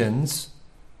regions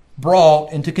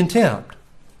brought into contempt?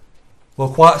 Well,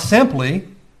 quite simply,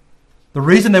 the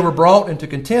reason they were brought into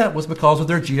contempt was because of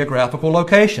their geographical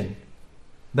location.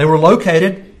 They were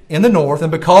located in the north,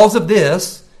 and because of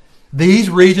this, these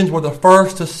regions were the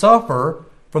first to suffer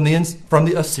from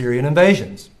the Assyrian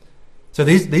invasions. So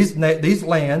these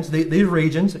lands, these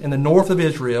regions in the north of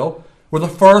Israel, were the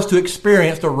first to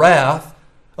experience the wrath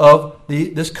of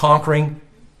this conquering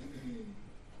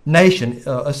nation,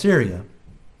 Assyria.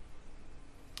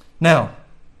 Now,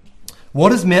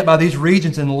 what is meant by these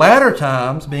regions in latter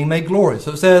times being made glorious?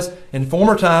 So it says, in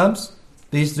former times,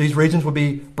 these regions would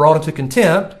be brought into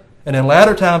contempt, and in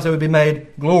latter times they would be made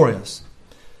glorious.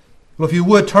 Well, if you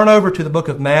would, turn over to the book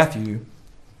of Matthew,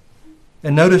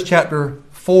 and notice chapter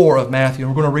 4 of Matthew,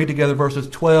 and we're going to read together verses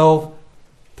 12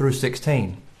 through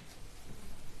 16.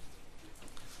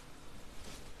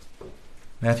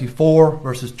 Matthew 4,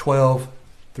 verses 12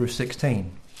 through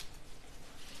 16.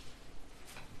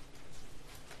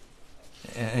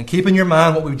 And keep in your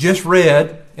mind what we've just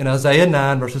read in Isaiah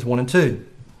 9, verses 1 and 2.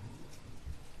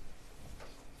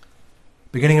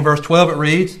 Beginning in verse 12, it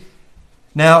reads,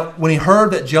 "Now, when he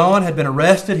heard that John had been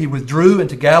arrested, he withdrew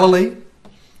into Galilee.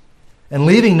 And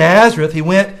leaving Nazareth, he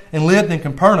went and lived in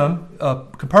Capernaum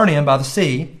by the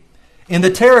sea, in the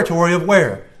territory of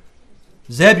where?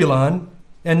 Zebulun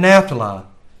and Naphtali,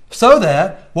 so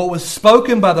that what was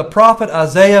spoken by the prophet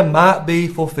Isaiah might be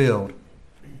fulfilled.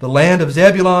 The land of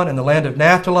Zebulun and the land of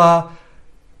Naphtali,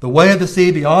 the way of the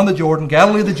sea beyond the Jordan,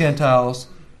 Galilee of the Gentiles,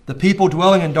 the people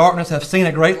dwelling in darkness have seen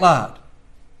a great light.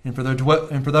 And for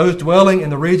those dwelling in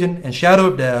the region and shadow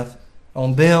of death,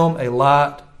 on them a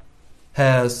light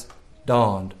has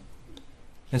dawned."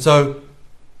 And so,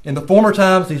 in the former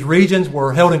times, these regions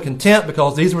were held in contempt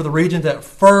because these were the regions that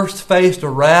first faced the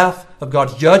wrath of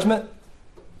God's judgment.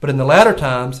 But in the latter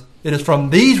times, it is from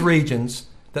these regions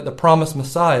that the promised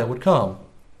Messiah would come.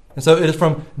 And so it is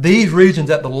from these regions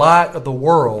that the light of the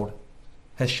world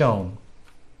has shone.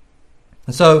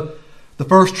 And so the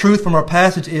first truth from our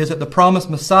passage is that the promised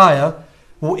Messiah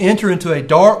will enter into a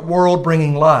dark world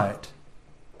bringing light.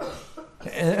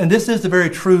 And this is the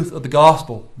very truth of the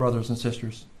gospel, brothers and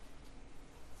sisters.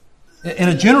 In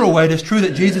a general way, it is true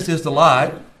that Jesus is the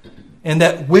light and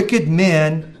that wicked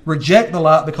men reject the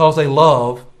light because they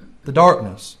love the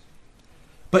darkness.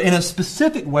 But in a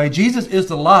specific way, Jesus is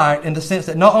the light in the sense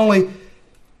that not only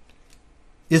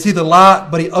is he the light,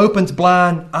 but he opens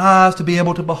blind eyes to be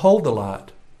able to behold the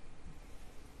light.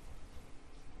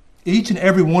 Each and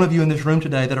every one of you in this room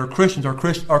today that are Christians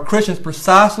are Christians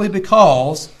precisely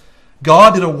because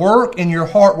God did a work in your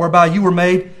heart whereby you were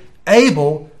made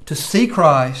able to see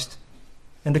Christ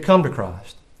and to come to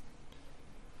Christ.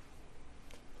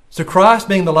 So Christ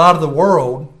being the light of the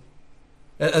world,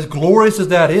 as glorious as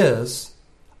that is,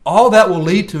 all that will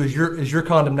lead to is your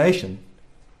condemnation,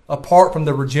 apart from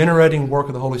the regenerating work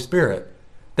of the Holy Spirit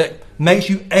that makes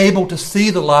you able to see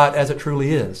the light as it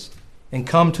truly is and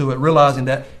come to it realizing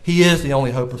that he is the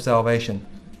only hope of salvation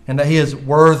and that he is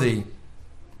worthy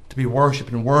to be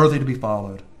worshipped and worthy to be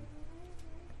followed.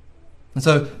 And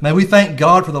so may we thank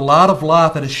God for the light of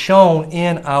life that is shown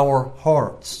in our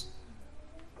hearts.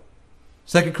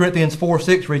 2 Corinthians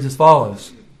 4:6 reads as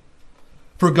follows,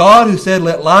 "For God who said,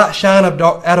 'Let light shine out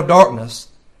of darkness,'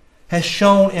 has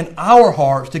shone in our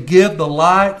hearts to give the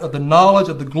light of the knowledge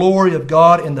of the glory of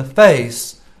God in the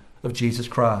face of Jesus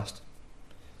Christ."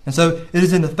 And so it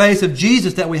is in the face of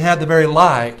Jesus that we have the very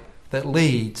light that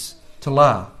leads to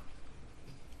life.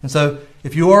 And so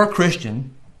if you are a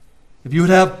Christian, if you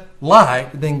would have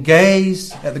light, then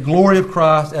gaze at the glory of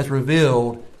Christ as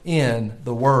revealed in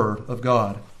the Word of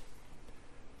God.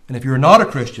 And if you are not a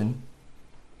Christian,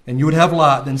 and you would have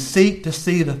light, then seek to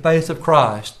see the face of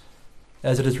Christ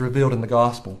as it is revealed in the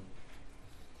gospel.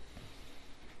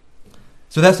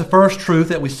 So that's the first truth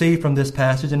that we see from this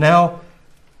passage. And now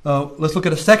let's look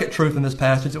at a second truth in this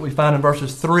passage that we find in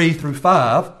verses 3 through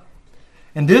 5.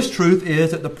 And this truth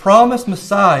is that the promised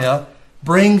Messiah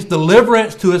brings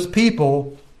deliverance to his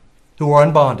people who are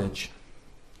in bondage.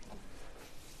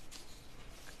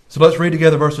 So let's read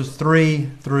together verses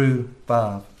 3 through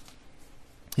 5.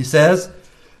 He says,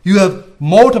 "You have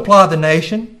multiplied the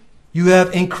nation. You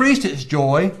have increased its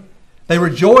joy. They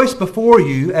rejoice before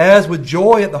you as with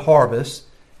joy at the harvest,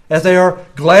 as they are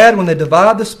glad when they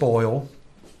divide the spoil."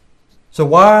 So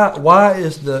why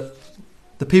is the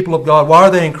people of God, why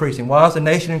are they increasing? Why is the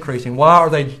nation increasing? Why are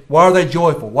they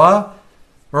joyful? Why?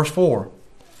 Verse 4.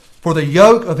 "For the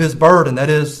yoke of his burden," that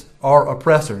is our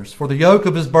oppressors, "for the yoke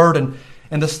of his burden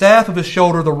and the staff of his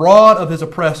shoulder, the rod of his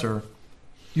oppressor,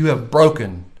 you have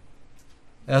broken,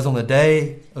 as on the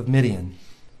day of Midian.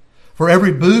 For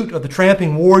every boot of the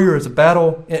tramping warrior is in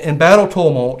battle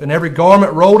tumult, and every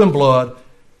garment rolled in blood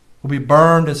will be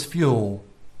burned as fuel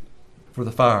for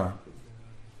the fire."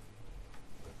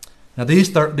 Now these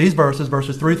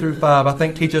verses 3 through 5, I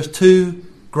think teach us two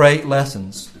great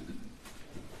lessons.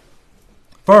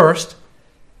 First,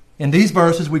 In these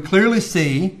verses, we clearly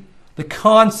see the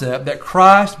concept that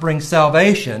Christ brings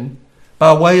salvation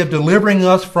by way of delivering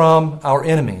us from our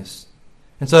enemies.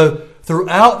 And so,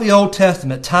 throughout the Old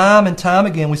Testament, time and time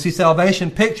again, we see salvation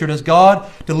pictured as God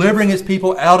delivering His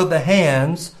people out of the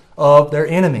hands of their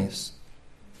enemies.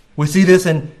 We see this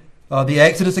in the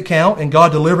Exodus account, and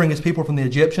God delivering His people from the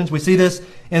Egyptians. We see this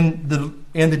in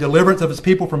the deliverance of His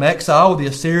people from exile, with the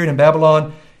Assyrian and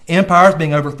Babylon empires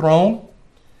being overthrown.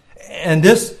 And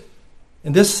this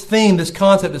theme, this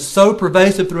concept, is so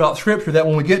pervasive throughout Scripture that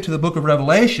when we get to the book of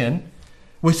Revelation,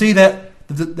 we see that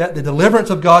the deliverance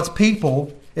of God's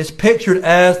people is pictured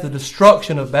as the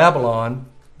destruction of Babylon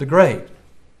the Great.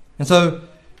 And so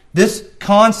this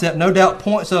concept no doubt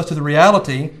points us to the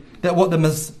reality that what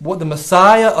the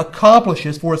Messiah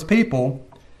accomplishes for His people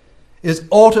is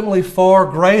ultimately far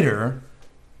greater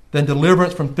than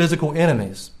deliverance from physical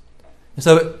enemies. And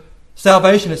so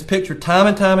salvation is pictured time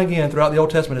and time again throughout the Old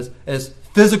Testament as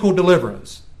physical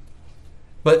deliverance.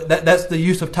 But that's the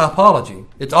use of typology.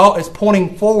 It's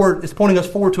pointing us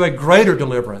forward to a greater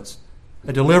deliverance,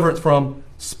 a deliverance from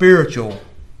spiritual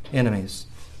enemies.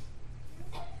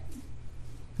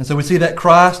 And so we see that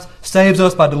Christ saves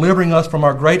us by delivering us from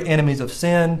our great enemies of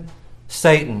sin,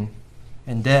 Satan,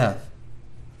 and death.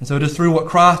 And so it is through what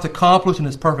Christ accomplished in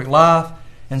His perfect life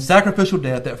and sacrificial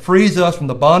death that frees us from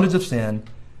the bondage of sin,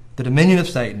 the dominion of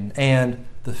Satan, and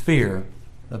the fear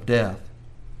of death.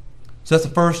 So that's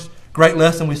the first great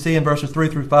lesson we see in verses 3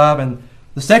 through 5. And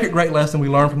the second great lesson we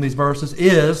learn from these verses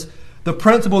is the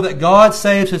principle that God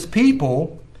saves His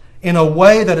people in a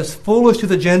way that is foolish to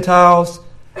the Gentiles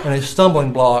and a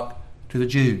stumbling block to the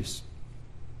Jews.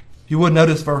 If you would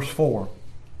notice verse 4.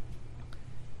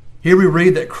 Here we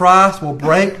read that Christ will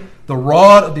break the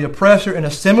rod of the oppressor in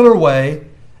a similar way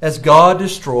as God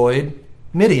destroyed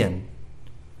Midian.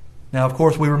 Now, of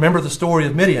course, we remember the story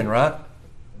of Midian, right?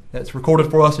 That's recorded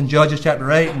for us in Judges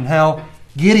chapter 8, and how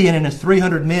Gideon and his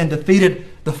 300 men defeated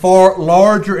the far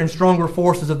larger and stronger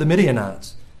forces of the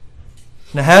Midianites.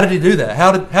 Now, how did he do that?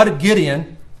 How did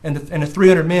Gideon and his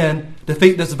 300 men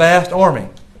defeat this vast army?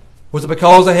 Was it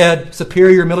because they had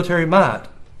superior military might?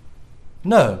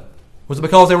 No. Was it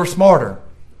because they were smarter?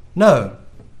 No.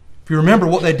 If you remember,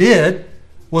 what they did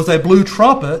was they blew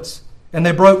trumpets and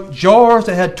they broke jars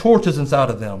that had torches inside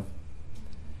of them.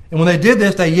 And when they did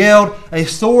this, they yelled, "A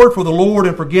sword for the Lord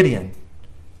and for Gideon."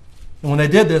 And when they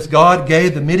did this, God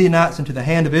gave the Midianites into the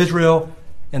hand of Israel,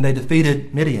 and they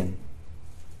defeated Midian.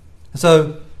 And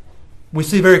so we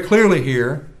see very clearly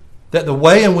here that the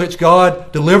way in which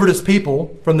God delivered His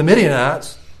people from the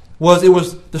Midianites was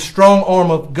the strong arm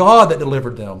of God that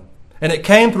delivered them. And it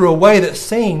came through a way that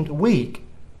seemed weak,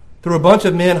 through a bunch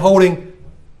of men holding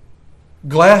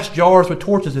glass jars with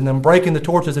torches in them, breaking the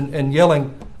torches and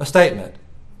yelling a statement.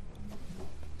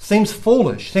 Seems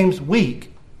foolish, seems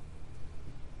weak.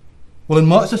 Well, in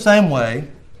much the same way,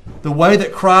 the way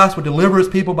that Christ would deliver His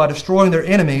people by destroying their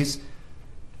enemies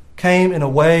came in a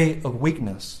way of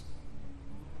weakness.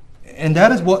 And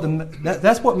that's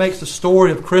what makes the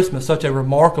story of Christmas such a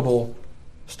remarkable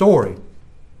story.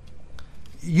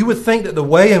 You would think that the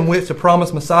way in which the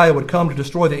promised Messiah would come to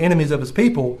destroy the enemies of His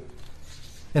people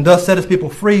and thus set His people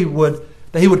free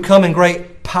that He would come in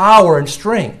great power and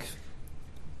strength.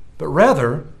 But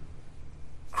rather,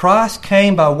 Christ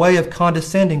came by way of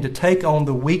condescending to take on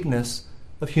the weakness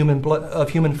of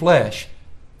human flesh.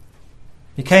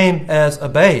 He came as a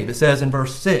babe. It says in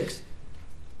verse 6,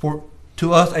 "For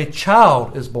to us a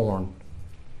child is born."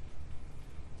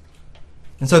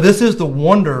 And so this is the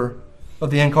wonder of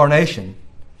the incarnation.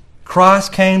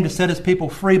 Christ came to set His people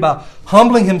free by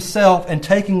humbling Himself and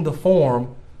taking the form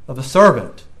of a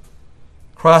servant.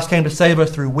 Christ came to save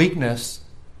us through weakness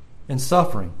and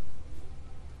suffering.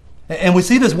 And we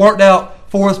see this worked out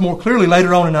for us more clearly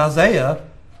later on in Isaiah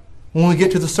when we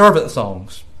get to the servant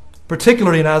songs,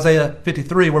 particularly in Isaiah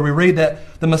 53, where we read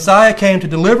that the Messiah came to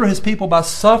deliver His people by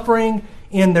suffering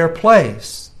in their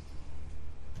place.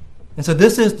 And so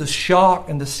this is the shock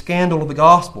and the scandal of the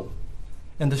gospel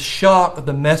and the shock of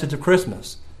the message of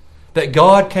Christmas, that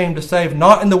God came to save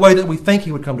not in the way that we think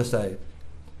He would come to save.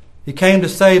 He came to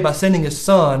save by sending His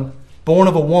Son, born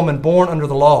of a woman, born under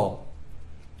the law,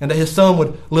 and that His Son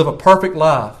would live a perfect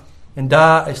life and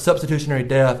die a substitutionary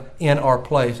death in our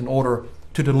place in order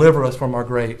to deliver us from our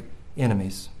great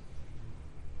enemies.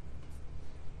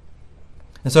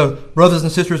 And so, brothers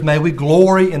and sisters, may we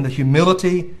glory in the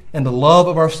humility and the love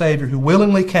of our Savior, who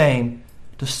willingly came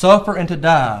to suffer and to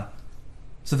die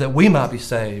so that we might be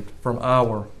saved from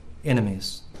our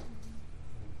enemies.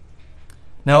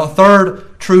 Now, a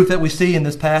third truth that we see in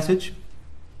this passage,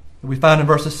 that we find in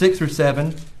verses 6 through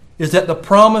 7, is that the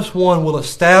promised one will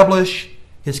establish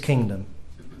his kingdom.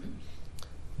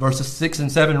 Verses 6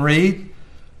 and 7 read,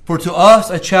 "For to us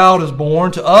a child is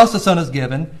born, to us a son is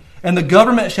given, and the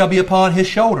government shall be upon his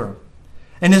shoulder.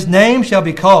 And his name shall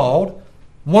be called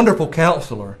Wonderful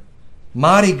Counselor,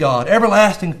 Mighty God,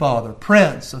 Everlasting Father,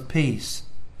 Prince of Peace.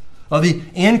 Of the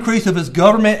increase of his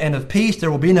government and of peace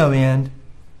there will be no end,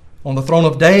 on the throne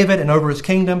of David and over his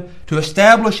kingdom, to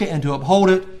establish it and to uphold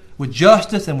it with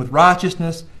justice and with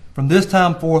righteousness from this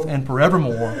time forth and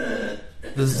forevermore.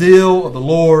 The zeal of the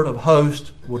Lord of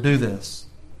hosts will do this."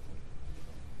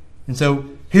 And so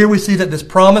here we see that this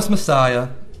promised Messiah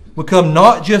would come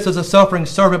not just as a suffering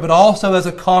servant, but also as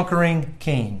a conquering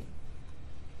king.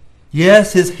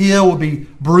 Yes, his heel would be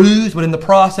bruised, but in the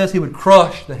process he would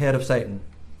crush the head of Satan.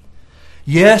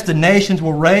 Yes, the nations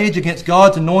will rage against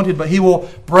God's anointed, but he will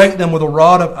break them with a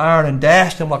rod of iron and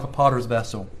dash them like a potter's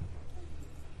vessel.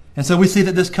 And so we see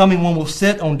that this coming one will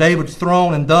sit on David's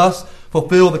throne and thus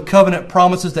fulfill the covenant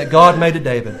promises that God made to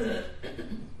David.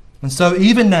 And so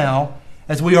even now,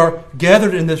 as we are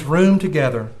gathered in this room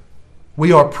together,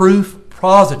 we are proof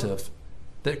positive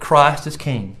that Christ is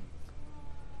king.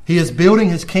 He is building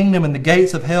his kingdom, and the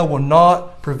gates of hell will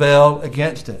not prevail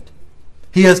against it.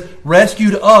 He has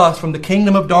rescued us from the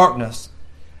kingdom of darkness,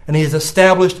 and he has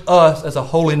established us as a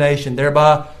holy nation,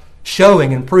 thereby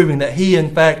showing and proving that he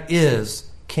in fact is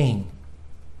king.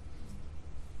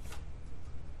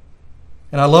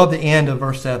 And I love the end of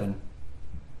verse 7.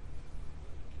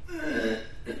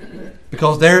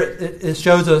 Because there it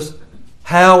shows us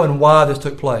how and why this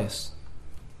took place.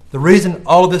 The reason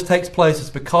all of this takes place is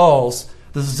because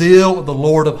the zeal of the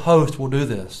Lord of hosts will do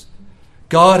this.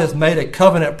 God has made a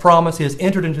covenant promise. He has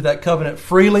entered into that covenant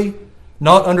freely,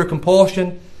 not under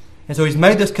compulsion. And so he's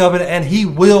made this covenant, and he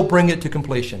will bring it to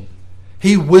completion.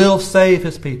 He will save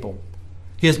his people.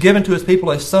 He has given to his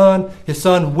people a son. His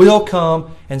son will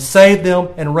come and save them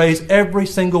and raise every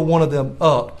single one of them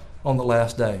up on the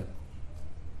last day.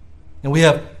 And we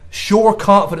have sure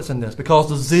confidence in this because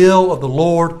the zeal of the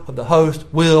Lord of the host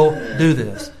will do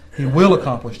this. He will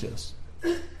accomplish this.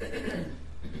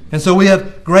 And so we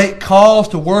have great cause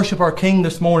to worship our King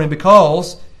this morning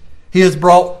because he has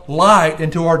brought light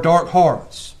into our dark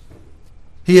hearts.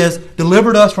 He has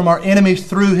delivered us from our enemies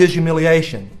through his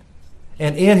humiliation.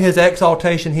 And in his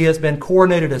exaltation, he has been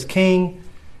coronated as king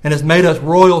and has made us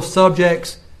royal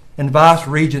subjects and vice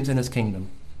regents in his kingdom.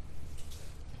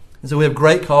 And so we have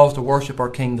great cause to worship our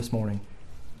King this morning.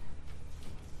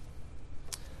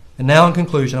 And now in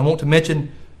conclusion, I want to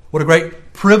mention what a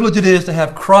great privilege it is to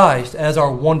have Christ as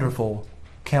our wonderful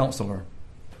counselor.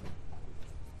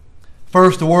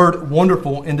 First, the word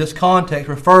wonderful in this context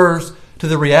refers to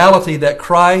the reality that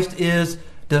Christ is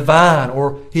divine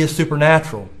or he is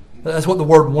supernatural. That's what the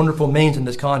word wonderful means in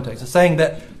this context. It's saying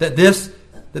that this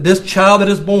child that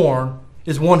is born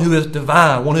is one who is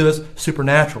divine, one who is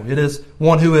supernatural. It is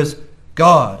one who is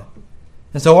God.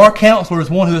 And so our counselor is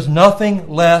one who is nothing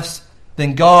less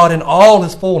than God in all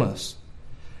his fullness.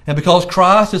 And because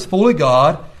Christ is fully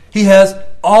God, he has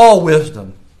all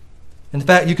wisdom. In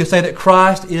fact, you could say that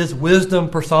Christ is wisdom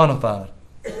personified.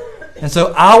 And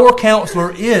so our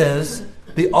counselor is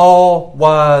the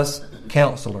all-wise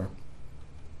counselor.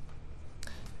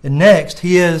 And next,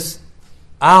 he is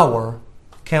our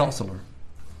counselor.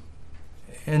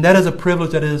 And that is a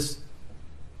privilege that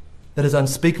is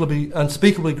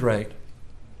unspeakably great.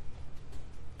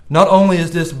 Not only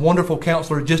is this wonderful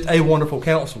counselor just a wonderful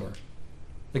counselor.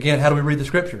 Again, how do we read the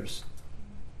Scriptures?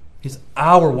 He's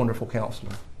our wonderful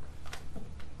counselor.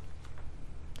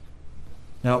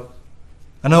 Now,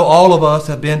 I know all of us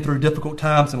have been through difficult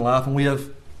times in life, and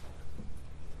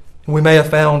we may have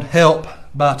found help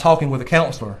by talking with a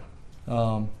counselor.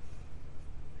 Let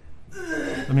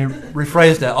me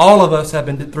rephrase that. All of us have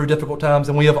been through difficult times,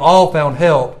 and we have all found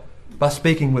help by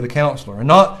speaking with a counselor, and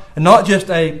not just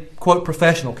a, quote,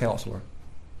 professional counselor.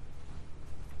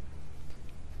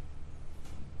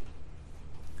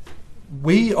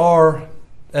 We are,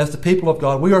 as the people of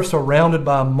God, we are surrounded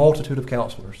by a multitude of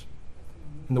counselors.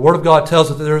 And the Word of God tells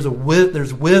us that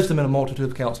there's wisdom in a multitude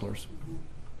of counselors.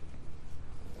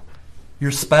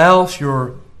 Your spouse,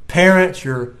 your parents,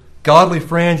 your godly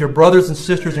friends, your brothers and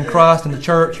sisters in Christ in the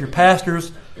church, your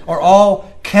pastors are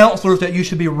all counselors that you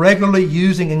should be regularly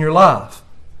using in your life.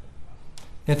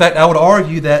 In fact, I would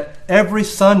argue that every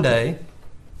Sunday,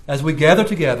 as we gather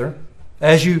together,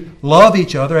 as you love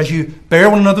each other, as you bear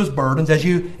one another's burdens, as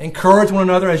you encourage one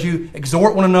another, as you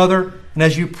exhort one another, and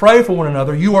as you pray for one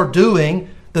another, you are doing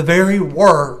the very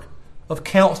work of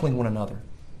counseling one another.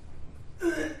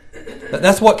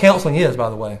 That's what counseling is, by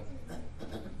the way.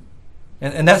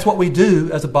 And that's what we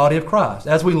do as a body of Christ.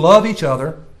 As we love each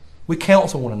other, we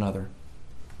counsel one another.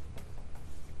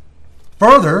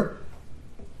 Further,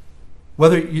 I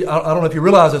don't know if you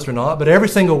realize this or not, but every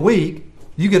single week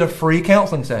you get a free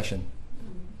counseling session.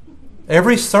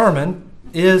 Every sermon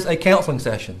is a counseling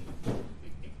session.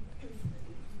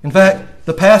 In fact,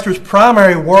 the pastor's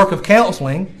primary work of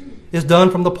counseling is done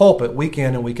from the pulpit week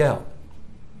in and week out.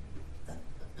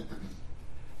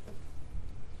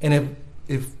 And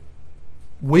if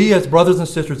we as brothers and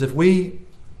sisters, if we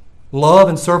love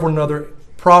and serve one another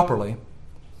properly,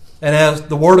 and as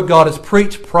the Word of God is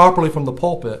preached properly from the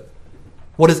pulpit,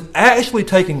 what is actually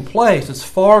taking place is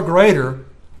far greater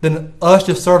than us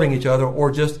just serving each other or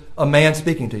just a man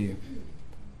speaking to you.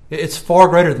 It's far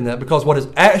greater than that, because what is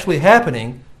actually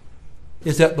happening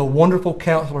is that the wonderful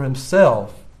counselor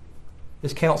himself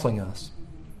is counseling us.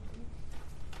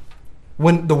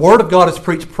 When the Word of God is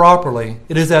preached properly,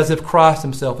 it is as if Christ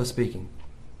himself is speaking.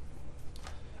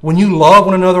 When you love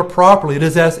one another properly, it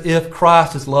is as if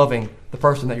Christ is loving the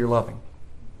person that you're loving.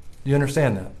 Do you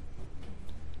understand that?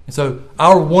 And so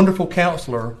our wonderful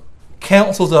counselor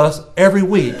counsels us every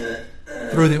week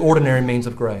through the ordinary means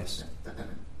of grace.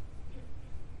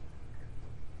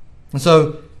 And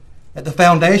so at the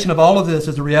foundation of all of this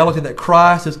is the reality that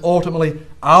Christ is ultimately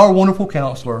our wonderful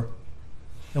counselor,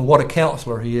 and what a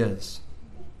counselor he is.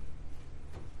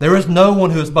 There is no one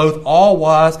who is both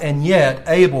all-wise and yet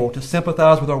able to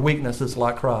sympathize with our weaknesses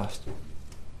like Christ.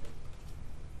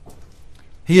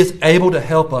 He is able to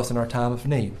help us in our time of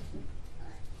need.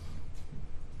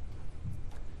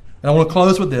 And I want to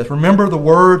close with this. Remember the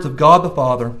words of God the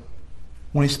Father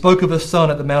when he spoke of his Son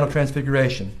at the Mount of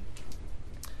Transfiguration.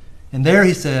 And there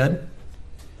he said,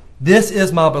 "This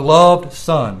is my beloved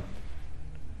Son,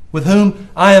 with whom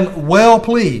I am well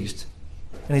pleased."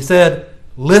 And he said,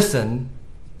 "Listen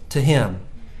to him."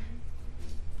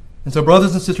 And so,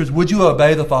 brothers and sisters, would you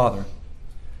obey the Father?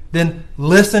 Then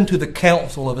listen to the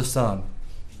counsel of his Son,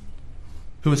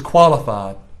 who is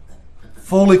qualified,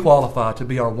 fully qualified to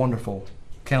be our wonderful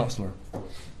counselor.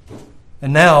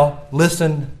 And now,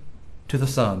 listen to the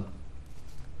Son.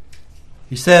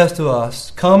 He says to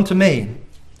us, "Come to me,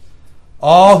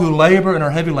 all who labor and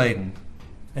are heavy laden,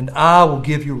 and I will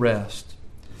give you rest.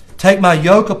 Take my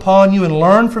yoke upon you and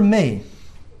learn from me,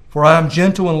 for I am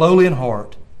gentle and lowly in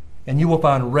heart, and you will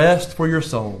find rest for your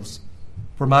souls.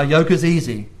 For my yoke is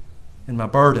easy, and my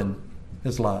burden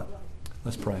is light."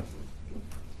 Let's pray.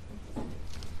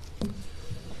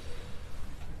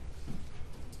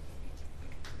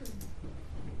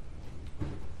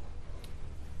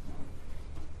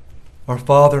 Our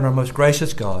Father and our most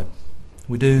gracious God,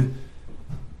 we do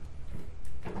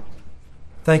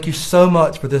thank you so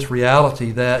much for this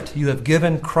reality that you have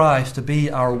given Christ to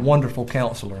be our wonderful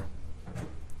counselor.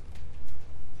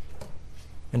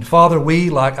 And Father, we,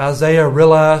 like Isaiah,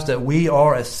 realize that we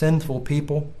are a sinful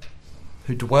people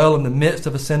who dwell in the midst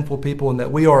of a sinful people, and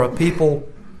that we are a people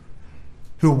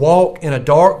who walk in a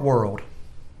dark world,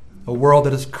 a world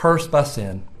that is cursed by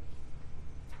sin.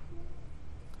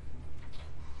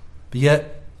 But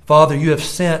yet, Father, you have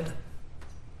sent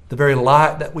the very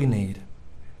light that we need.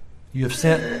 You have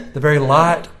sent the very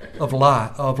light of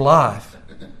life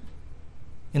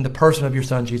in the person of your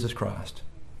Son, Jesus Christ.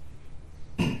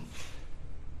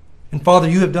 And Father,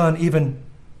 you have done even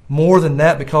more than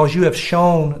that, because you have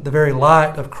shone the very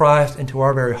light of Christ into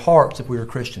our very hearts if we are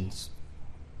Christians.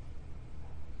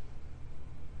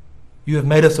 You have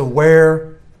made us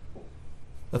aware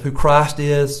of who Christ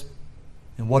is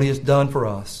and what he has done for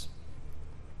us.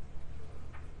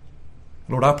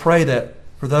 Lord, I pray that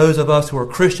for those of us who are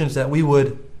Christians, that we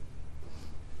would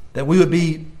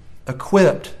be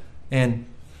equipped and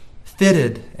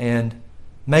fitted and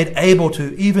made able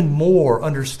to even more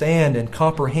understand and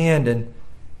comprehend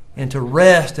and to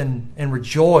rest and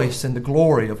rejoice in the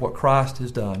glory of what Christ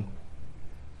has done.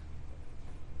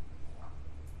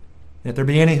 And if there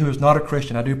be any who is not a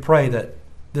Christian, I do pray that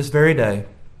this very day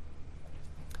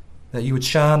that you would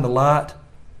shine the light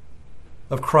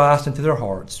of Christ into their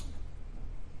hearts,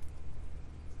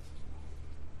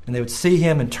 and they would see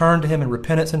him and turn to him in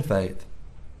repentance and faith,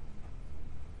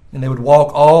 and they would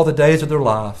walk all the days of their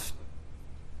life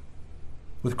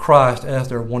with Christ as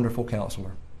their wonderful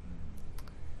counselor.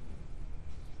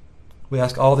 We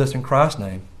ask all this in Christ's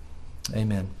name.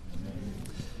 Amen.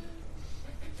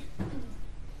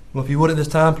 Well, if you would at this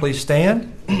time, please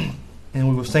stand, and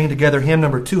we will sing together hymn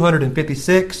number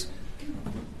 256,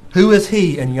 "Who is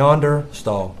He in Yonder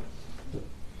Stall?"